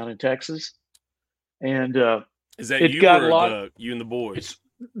 Xmas down in Texas. And is that you or you and the boys? It's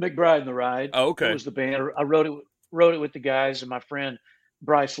McBride and the Ride. Oh, okay. It was the band. I wrote it with the guys and my friend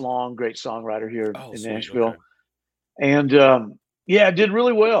Bryce Long, great songwriter here in Nashville. Okay. And it did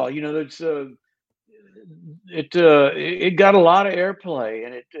really well. It got a lot of airplay,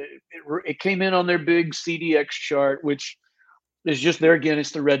 and it came in on their big CDX chart, which is just there again.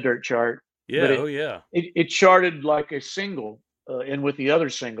 It's the Red Dirt chart. Yeah. It charted like a single, and with the other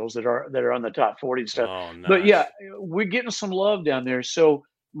singles that are on the top 40 and stuff. Oh, nice. But yeah, we're getting some love down there. So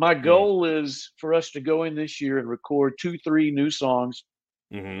my goal is for us to go in this year and record 2-3 new songs,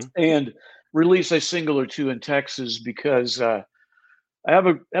 and release a single or two in Texas, because I have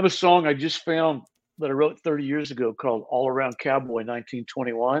a song I just found that I wrote 30 years ago called All Around Cowboy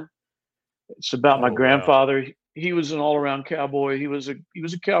 1921. It's about my grandfather. Wow. He was an all around cowboy. He was a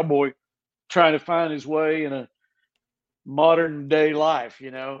cowboy trying to find his way in a modern day life,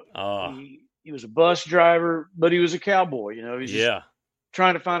 He was a bus driver, but he was a cowboy, He was just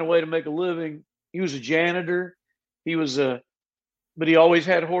trying to find a way to make a living. He was a janitor. But he always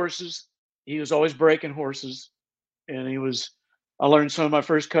had horses. He was always breaking horses. And I learned some of my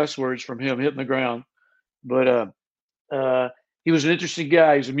first cuss words from him hitting the ground. But he was an interesting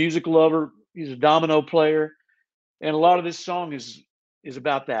guy. He's a music lover. He's a domino player. And a lot of this song is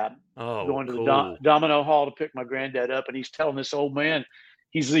about that. Going to the domino hall to pick my granddad up. And he's telling this old man,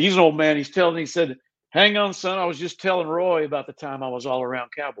 he's an old man. He said, hang on, son. I was just telling Roy about the time I was all around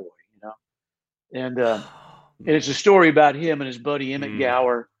cowboy, And it's a story about him and his buddy Emmett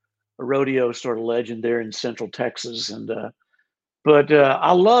Gower, a rodeo sort of legend there in Central Texas. And but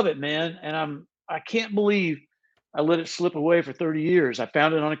I love it, man. And I can't believe I let it slip away for 30 years. I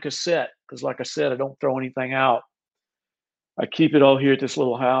found it on a cassette because, like I said, I don't throw anything out. I keep it all here at this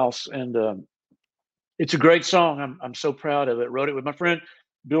little house, and it's a great song. I'm so proud of it. Wrote it with my friend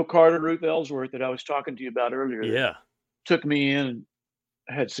Bill Carter, Ruth Ellsworth, that I was talking to you about earlier. Yeah, took me in and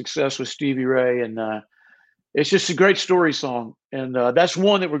had success with Stevie Ray, and it's just a great story song. And that's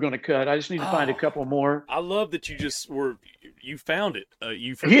one that we're going to cut. I just need to find a couple more. I love that you found it.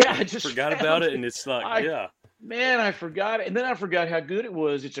 You I just forgot about it, and it's like, man, I forgot it. And then I forgot how good it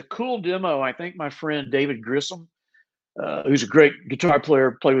was. It's a cool demo. I think my friend David Grissom, who's a great guitar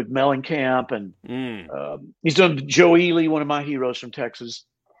player, played with Mellencamp, and he's done Joe Ely, one of my heroes from Texas.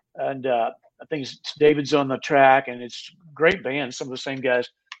 And I think David's on the track, and it's a great band. Some of the same guys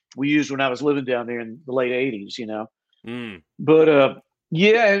we used when I was living down there in the late 80s, But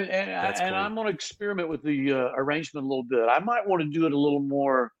and I'm going to experiment with the arrangement a little bit. I might want to do it a little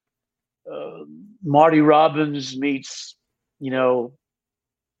more Marty Robbins meets,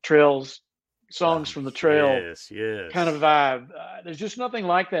 trails, songs from the trail, yes, kind of vibe. There's just nothing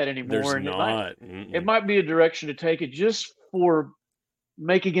like that anymore. There's and not. It might be a direction to take it, just for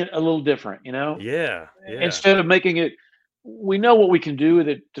making it a little different, Yeah. Instead of making it we know what we can do with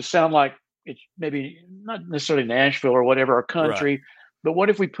it to sound like it's maybe not necessarily Nashville or whatever, or Right. country, but what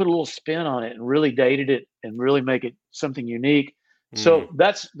if we put a little spin on it and really dated it and really make it something unique? So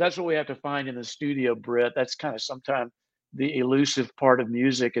that's what we have to find in the studio, Brett. That's kind of sometimes the elusive part of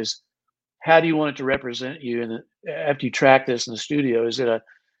music is, how do you want it to represent you? And after you track this in the studio, is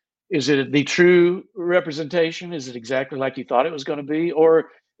it the true representation? Is it exactly like you thought it was going to be, or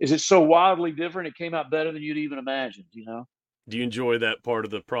is it so wildly different it came out better than you'd even imagined? Do you enjoy that part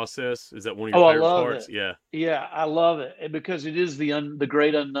of the process? Is that one of Oh, your I favorite love parts? it. Yeah. Yeah, I love it because it is the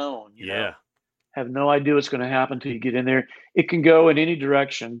great unknown. Yeah. Have no idea what's going to happen till you get in there. It can go in any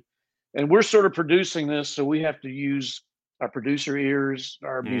direction, and we're sort of producing this, so we have to use our producer ears,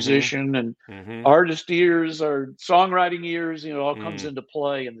 our musician and artist ears, our songwriting ears. All comes into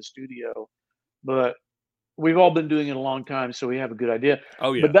play in the studio. But we've all been doing it a long time, so we have a good idea.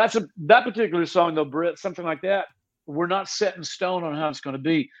 Oh yeah. But that particular song, though, Britt, something like that, we're not set in stone on how it's going to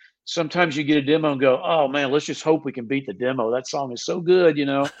be. Sometimes you get a demo and go, "Oh man, let's just hope we can beat the demo. That song is so good."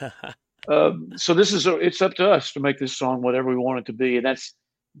 So it's up to us to make this song whatever we want it to be, and that's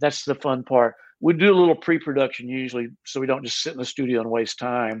the fun part. We do a little pre-production usually, so we don't just sit in the studio and waste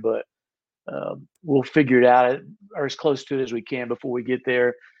time. But we'll figure it out or as close to it as we can before we get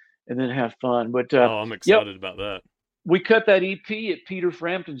there, and then have fun. But I'm excited about that. We cut that EP at Peter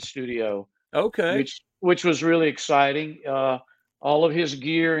Frampton's studio. Okay. Which was really exciting. All of his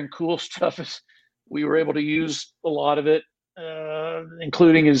gear and cool stuff we were able to use a lot of it,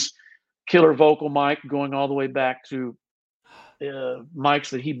 including his killer vocal mic, going all the way back to mics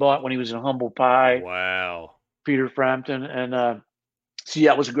that he bought when he was in Humble Pie. Wow. Peter Frampton. And so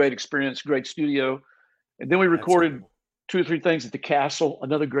yeah, it was a great experience, great studio. And then we recorded 2 or 3 things at the Castle,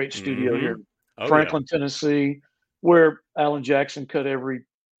 another great studio here in Franklin, Tennessee, where Alan Jackson cut every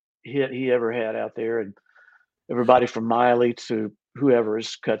hit he ever had out there, and everybody from Miley to whoever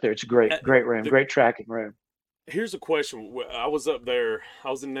is cut there. It's a great room, great tracking room. Here's a question. I was up there.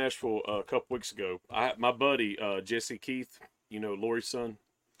 I was in Nashville a couple weeks ago. My buddy Jesse Keith, Lori's son.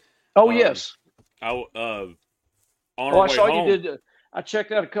 Oh yes. I saw home, you did. I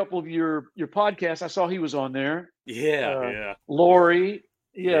checked out a couple of your podcasts. I saw he was on there. Yeah. Lori.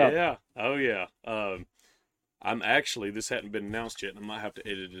 Yeah. Yeah. Oh yeah. I'm actually, this hadn't been announced yet, and I might have to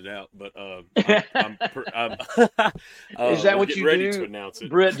edit it out. But is that what you ready do? To announce it,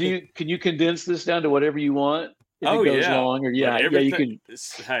 Brett? Can you condense this down to whatever you want? If it goes long, or you can.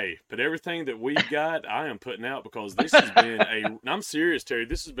 Hey, but everything that we've got, I am putting out because this has been I'm serious, Terry.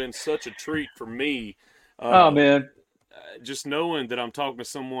 This has been such a treat for me. Oh man. Just knowing that I'm talking to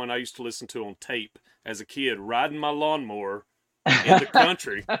someone I used to listen to on tape as a kid, riding my lawnmower in the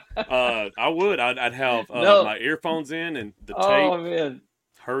country. I'd have my earphones in and the tape. Oh man.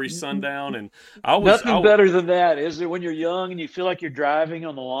 Hurry Sundown, and nothing better than that, is there? When you're young and you feel like you're driving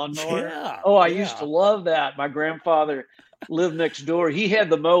on the lawnmower. Yeah. Oh, I used to love that. My grandfather lived next door. He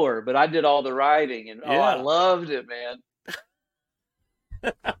had the mower, but I did all the riding, and I loved it, man.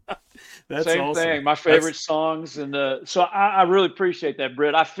 That's same awesome. Thing. My favorite songs, and so I really appreciate that,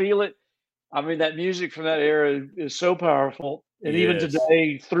 Britt. I feel it. I mean, that music from that era is so powerful, and even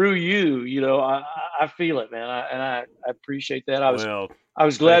today, through you, I feel it, man. I appreciate that. I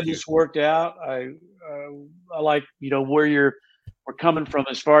was glad this worked out. I like, where we're coming from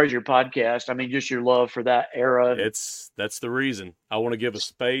as far as your podcast. I mean, just your love for that era. That's the reason. I want to give a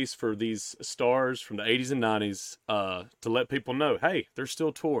space for these stars from the 80s and 90s to let people know, hey, they're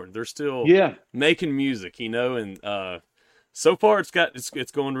still touring. They're still making music, and so far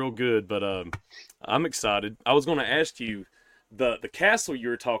it's going real good, but I'm excited. I was going to ask you, the castle you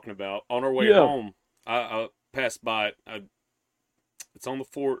were talking about on our way home, I passed by it. It's on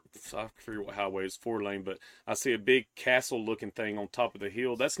the I forget what highway it's 4-lane, but I see a big castle-looking thing on top of the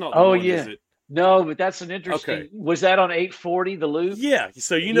hill. That's not the one, is it? No, but that's an interesting. Okay. Was that on 840, the loop? Yeah,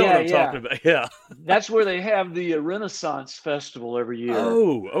 so what I'm talking about. Yeah, that's where they have the Renaissance Festival every year.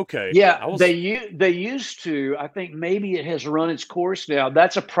 Oh, okay. Yeah, they used to. I think maybe it has run its course now.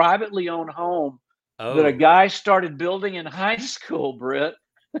 That's a privately owned home that a guy started building in high school, Britt.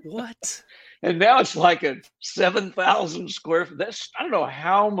 What? And now it's like a 7,000 square foot. I don't know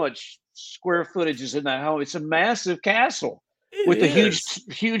how much square footage is in that home. It's a massive castle with the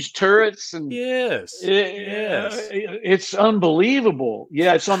huge turrets and it's unbelievable.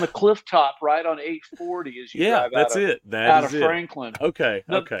 Yeah, it's on the cliff top right on 840 as you drive out of Franklin. Okay.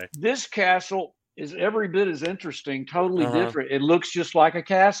 This castle is every bit as interesting, totally different. It looks just like a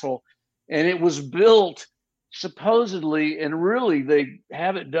castle, and it was built supposedly, and really they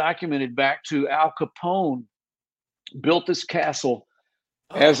have it documented back to Al Capone built this castle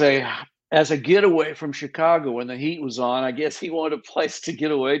as a as a getaway from Chicago when the heat was on. I guess he wanted a place to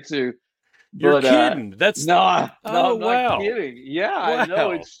get away to. You're But kidding. That's no, oh I'm not wow. kidding. Yeah, I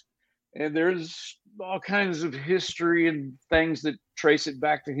know Wow. and there's all kinds of history and things that trace it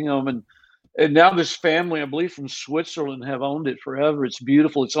back to him. And now this family, I believe from Switzerland, have owned it forever. It's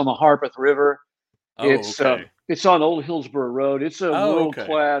beautiful. It's on the Harpeth River. Oh, okay. It's on Old Hillsborough Road. It's a Oh, world okay.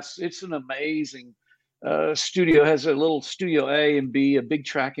 class. It's an amazing studio. Has a little studio A and B, a big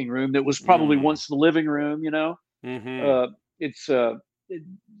tracking room that was probably once the living room. Mm-hmm. Uh, it's uh,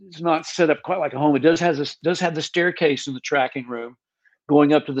 it's not set up quite like a home. It does have the staircase in the tracking room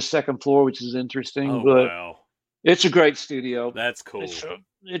going up to the second floor, which is interesting. Oh, But wow. it's a great studio. That's cool.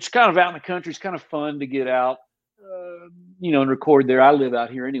 It's kind of out in the country. It's kind of fun to get out, and record there. I live out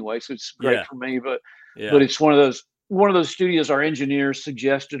here anyway, so it's great for me. But it's one of those studios our engineers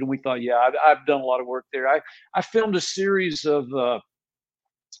suggested, and we thought, yeah, I've done a lot of work there. I filmed a series of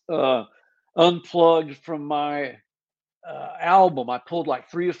unplugged from my album. I pulled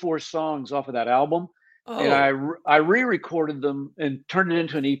like 3 or 4 songs off of that album, and I re-recorded them and turned it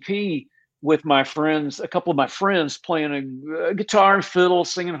into an EP with my friends, a couple of my friends playing a guitar and fiddle,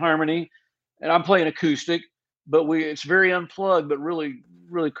 singing harmony, and I'm playing acoustic. But it's very unplugged, but really,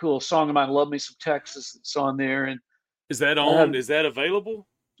 really cool. A song of mine, "Love Me Some Texas," that's on there. And is that on? Is that available?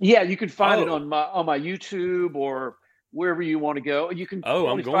 Yeah, you can find it on my YouTube or wherever you want to go. You can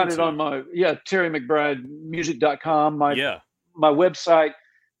find it on my TerryMcBridemusic.com. My website.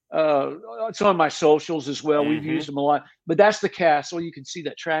 It's on my socials as well. We've used them a lot, but that's the castle. You can see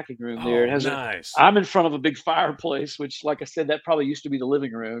that tracking room there. It has nice. I'm in front of a big fireplace, which, like I said, that probably used to be the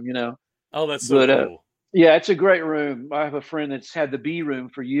living room. Oh, that's so cool. Yeah, it's a great room. I have a friend that's had the B room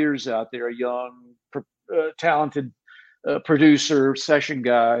for years out there. A young, talented producer, session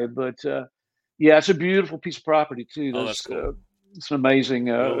guy. But yeah, it's a beautiful piece of property too. That's cool. It's an amazing,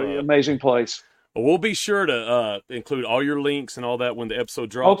 amazing place. We'll be sure to include all your links and all that when the episode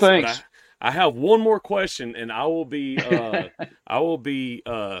drops. Oh, thanks. But I have one more question, and I will be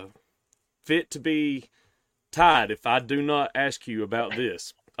fit to be tied if I do not ask you about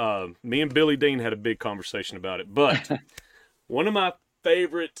this. Me and Billy Dean had a big conversation about it, but one of my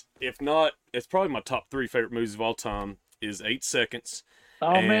favorite, if not, it's probably my top 3 favorite movies of all time, is 8 Seconds.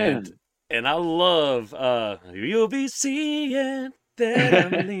 Man. And I love You'll Be Seeing That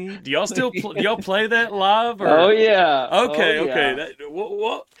I'm Leaving. Do y'all still do y'all play that live? Or? Oh yeah. Okay.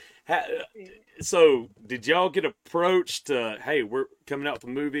 So did y'all get approached? Hey, we're coming out with a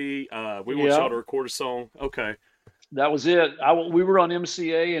movie. We want y'all to record a song. Okay. That was it. We were on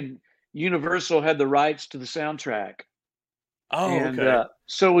MCA, and Universal had the rights to the soundtrack. Okay.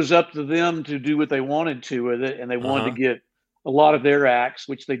 So it was up to them to do what they wanted to with it, and they wanted to get a lot of their acts,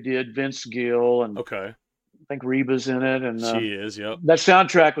 which they did. Vince Gill and I think Reba's in it, and she is. Yep. That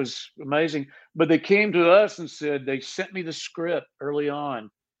soundtrack was amazing. But they came to us and said they sent me the script early on,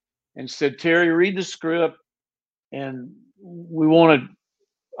 and said, "Terry, read the script, and we wanted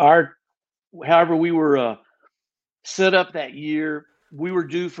however we were set up that year. We were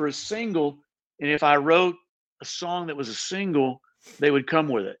due for a single, and if I wrote a song that was a single, they would come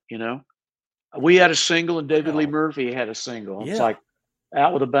with it. We had a single, and David Lee Murphy had a single. It's like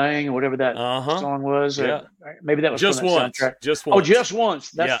Out with a Bang or whatever that song was. Maybe that was Just from that Once. soundtrack. Just Once. Oh, Just Once.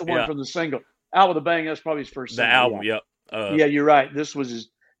 That's the one from the single. Out with a Bang. That's probably his first single. The album. Yep. Yeah, you're right.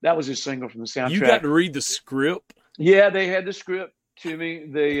 That was his single from the soundtrack. You got to read the script. Yeah, they had the script to me.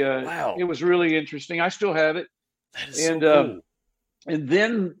 It was really interesting. I still have it. That is so cool. And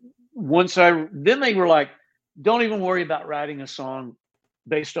then then they were like, "Don't even worry about writing a song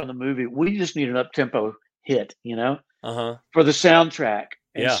based on the movie. We just need an up-tempo hit, for the soundtrack."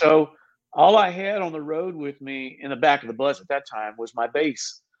 And so all I had on the road with me in the back of the bus at that time was my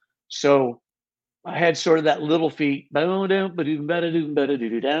bass. So I had sort of that little feat. I had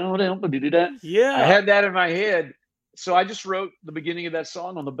that in my head. So I just wrote the beginning of that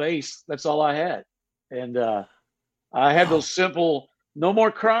song on the bass. That's all I had. And I had those simple, no more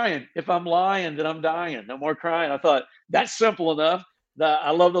crying. If I'm lying, then I'm dying. No more crying. I thought, that's simple enough.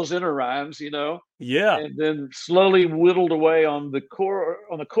 I love those inner rhymes, Yeah. And then slowly whittled away on the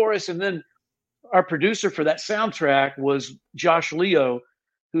chorus. And then our producer for that soundtrack was Josh Leo,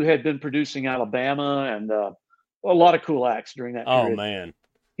 who had been producing Alabama and a lot of cool acts during that period. Oh, man.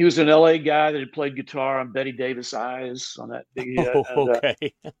 He was an LA guy that had played guitar on Betty Davis Eyes on that big hit. Okay.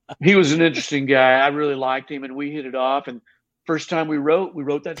 He was an interesting guy. I really liked him, and we hit it off. And first time we wrote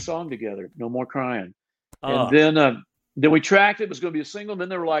that song together, No More Crying. And then we tracked it. It was going to be a single. And then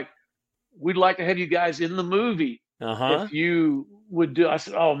they were like, "We'd like to have you guys in the movie. If you would do." I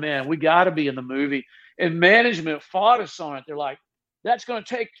said, "Oh man, we got to be in the movie." And management fought us on it. They're like, that's going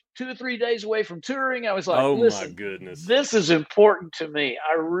to take 2 or 3 days away from touring. I was like, oh my listen, goodness, this is important to me.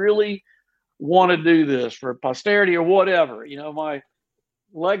 I really want to do this for posterity or whatever, my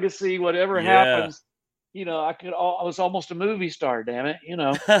legacy, whatever yeah. happens, I was almost a movie star, damn it,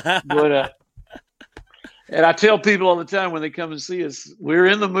 but, and I tell people all the time when they come and see us, we're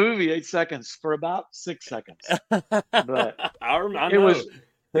in the movie 8 seconds for about 6 seconds, but I it know.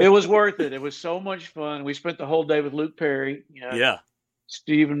 it was worth it. It was so much fun. We spent the whole day with Luke Perry, Yeah,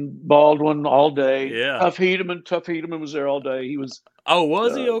 Stephen Baldwin all day. yeah. Tuff Hedeman was there all day. He was. Oh,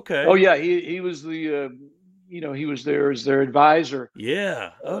 was he? Okay. Oh yeah, he was the. He was there as their advisor.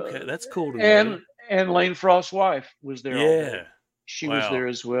 Yeah. Okay, that's cool to know. And Lane Frost's wife was there all day. Yeah. She was there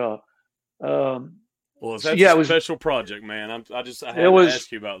as well. Well, that's a special project, man. I had to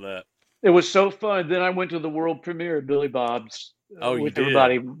ask you about that. It was so fun. Then I went to the world premiere of Billy Bob's. Oh, you with did?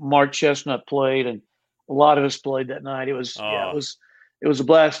 Everybody. Mark Chestnut played, and a lot of us played that night. It was it was a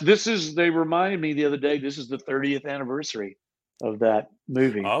blast. They reminded me the other day, this is the 30th anniversary of that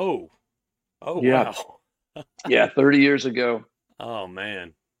movie. Oh yeah. Wow. Yeah, 30 years ago. Oh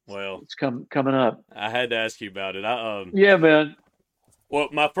man. Well, it's coming up. I had to ask you about it. Yeah, man. Well,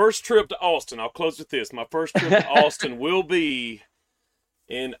 my first trip to Austin, I'll close with this. My first trip to Austin will be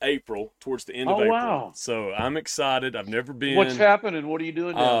in April, towards the end of April. Wow. So I'm excited. I've never been. What's happening? What are you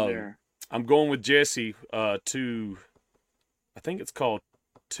doing down there? I'm going with Jesse to, I think it's called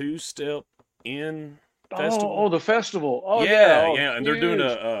Two Step In Festival. Oh, the festival. Oh, yeah. yeah. And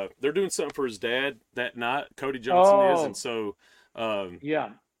they're doing something for his dad that night. Cody Johnson is, and so yeah.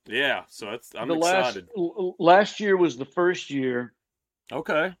 So I'm excited. Last year was the first year.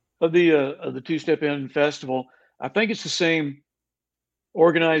 Okay. Of the Two Step In Festival. I think it's the same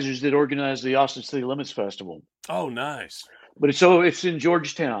organizers that organized the Austin City Limits Festival. Oh, nice. But it's in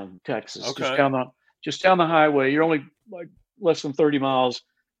Georgetown, Texas. Okay. Just down the highway. You're only like less than 30 miles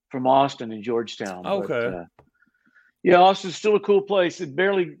from Austin in Georgetown. Okay. But, Austin's still a cool place. It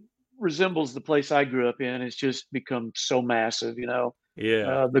barely resembles the place I grew up in. It's just become so massive,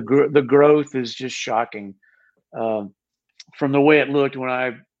 Yeah. The growth is just shocking. From the way it looked when I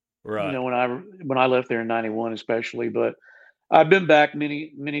left there in '91, especially. But I've been back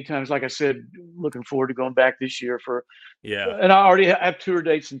many, many times. Like I said, looking forward to going back this year and I already have tour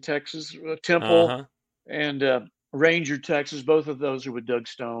dates in Texas, Temple and Ranger, Texas. Both of those are with Doug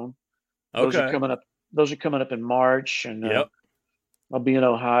Stone. Those are coming up. Those are coming up in March, and I'll be in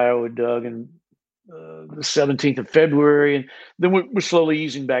Ohio with Doug and the 17th of February, and then we're slowly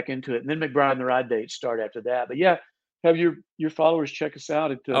easing back into it. And then McBride and the Ride dates start after that. But yeah. Have your followers check us out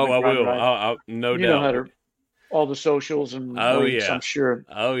at I will. I'll no doubt. You know how to all the socials and links, I'm sure.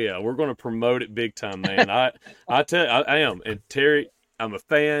 Oh yeah, we're going to promote it big time, man. I am. And Terry, I'm a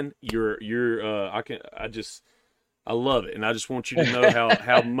fan. I love it, and I just want you to know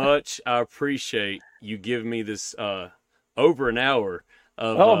how much I appreciate you giving me this over an hour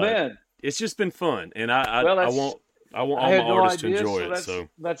of. Oh man, it's just been fun, and I want all my artists to enjoy it. So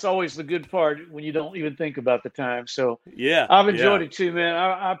that's always the good part when you don't even think about the time. So yeah, I've enjoyed it too, man.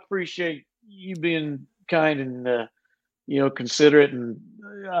 I appreciate you being kind and considerate, and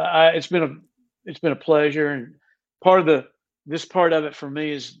it's been a pleasure. And this part of it for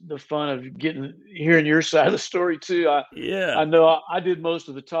me is the fun of hearing your side of the story too. I know I did most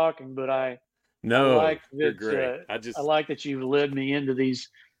of the talking, but I like that. You're great. I like that you've led me into these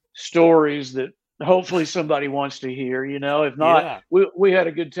stories that hopefully somebody wants to hear, if not, we had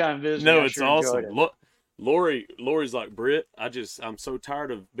a good time visiting. No, it's awesome. Look, Lori's like, Britt, I'm so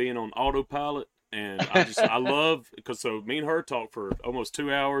tired of being on autopilot, and I love, because me and her talked for almost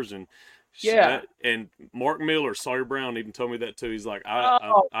 2 hours, and and Mark Miller, Sawyer Brown even told me that too. He's like,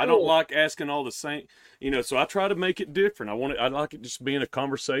 I don't like asking all the same, so I try to make it different. I like it just being a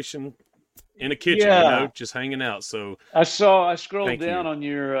conversation in a kitchen, just hanging out. So I scrolled down on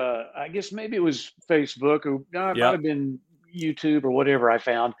your, I guess maybe it was Facebook, or it might have been YouTube or whatever. I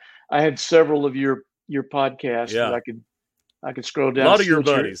found I had several of your podcasts that I could scroll down. A lot of your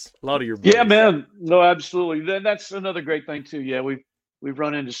buddies. Yeah, man. No, absolutely. That's another great thing too. Yeah, we've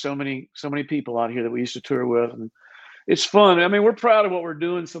run into so many people out here that we used to tour with, and it's fun. I mean, we're proud of what we're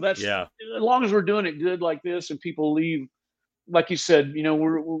doing. So that's as long as we're doing it good like this, and people leave. Like you said,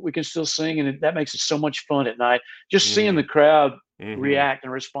 we can still sing, and that makes it so much fun at night. Just seeing the crowd react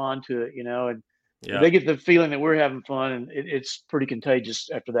and respond to it, and they get the feeling that we're having fun, and it's pretty contagious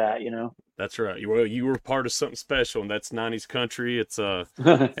after that, That's right. Well, you were part of something special, and that's 90s country. It's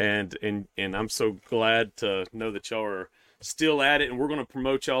and I'm so glad to know that y'all are still at it, and we're going to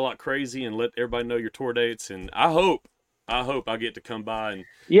promote y'all like crazy and let everybody know your tour dates. And I hope I get to come by and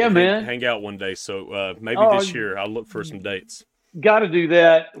hang out one day. So maybe this year I'll look for some dates. got to do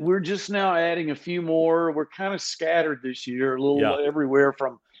that. We're just now adding a few more. We're kind of scattered this year, a little everywhere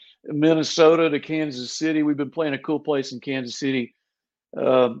from Minnesota to Kansas City. We've been playing a cool place in Kansas City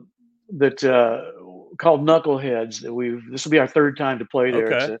called Knuckleheads. This will be our third time to play there.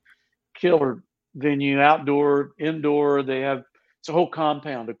 Okay. It's a killer venue, outdoor, indoor. It's a whole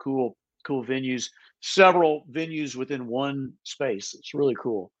compound of cool venues, several venues within one space. It's really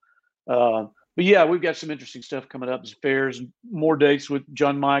cool. But yeah, we've got some interesting stuff coming up. There's fairs, more dates with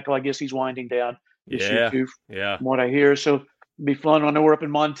John Michael. I guess he's winding down this year too, from what I hear. So it'll be fun. I know we're up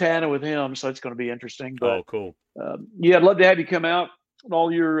in Montana with him, so it's going to be interesting. But, cool. Yeah, I'd love to have you come out.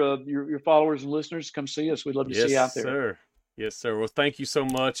 All your followers and listeners, come see us. We'd love to see you out there. Sir. Yes, sir. Well, thank you so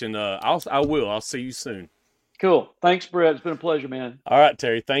much, and I'll see you soon. Cool. Thanks, Brett. It's been a pleasure, man. All right,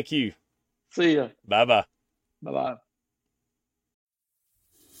 Terry. Thank you. See ya. Bye-bye. Bye-bye.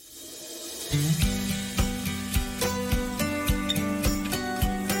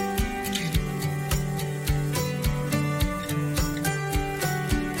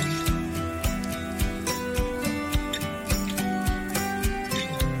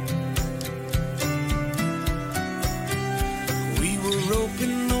 We were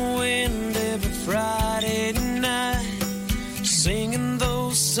roping the wind every Friday night, singing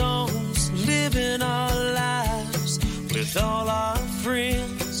those songs, living our lives with all our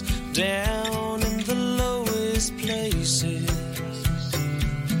friends down in the lowest places.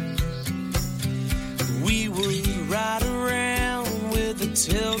 We would ride around with the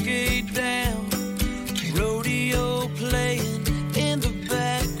tailgate down, rodeo playing in the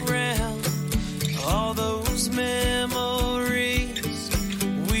background. All those memories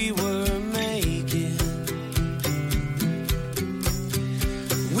we were making.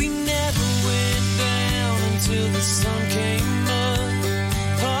 We never went down until the sun came up.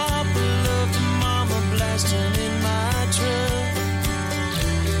 Papa loved Mama blasting in my truck.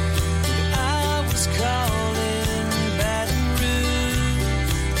 I was calling Baton Rouge.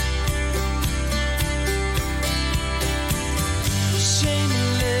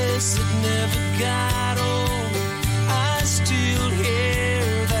 Shameless, it never got old. I still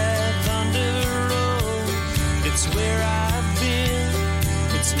hear that thunder roll. It's where I've been.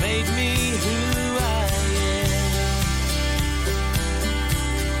 It's made me who I am.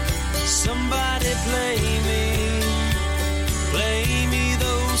 Somebody play me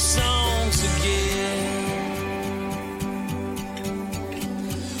those songs again.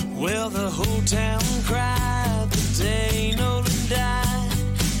 Well, the whole town cried the day Nolan died.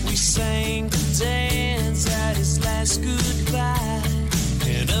 We sang the dance at his last goodbye.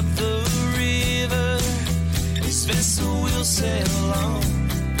 And up the river, his vessel will sail on.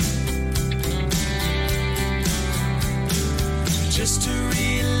 Just to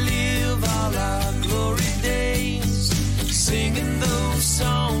relive all our glory days, singing those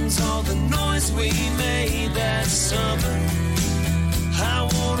songs, all the noise we made that summer. I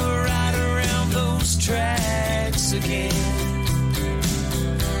wanna ride around those tracks again.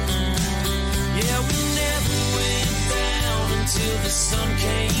 Yeah, we never went down until the sun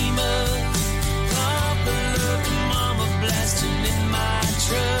came up. Papa loved Mama blasting in my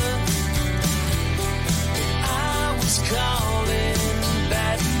truck. I was calling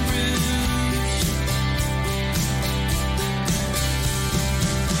Baton Rouge.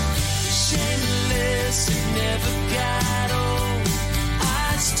 Shameless, it never got old. I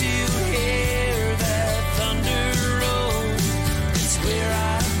still hear that thunder roll. It's where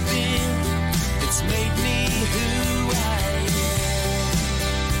I've been. It's made me who I am.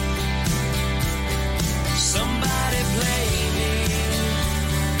 Somebody play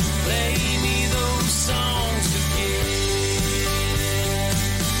me those songs again.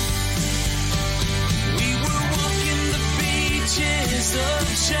 We were walking the beaches of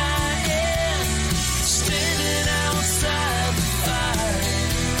Cheyenne, standing outside the fire.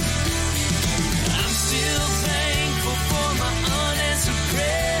 I'm still thankful for my unanswered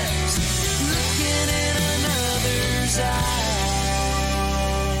prayers, looking in another's eyes.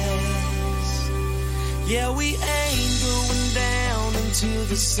 Yeah, we ain't going down until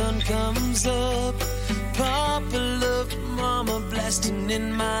the sun comes up. Papa loved Mama blasting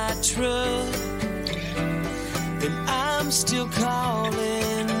in my truck. Then I'm still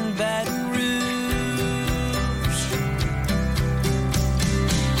calling Baton Rouge.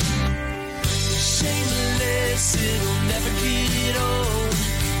 Shameless, it'll never get old.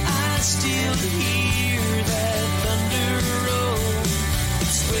 I still hear that thunder roll.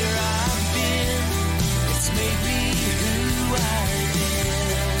 It's where I've been. It's made me who I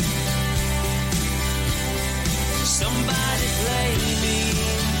am. Somebody play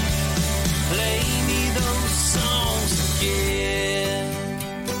me those songs again.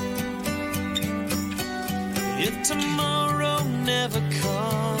 if tomorrow never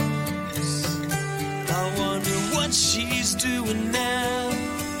comes, I wonder what she's doing now.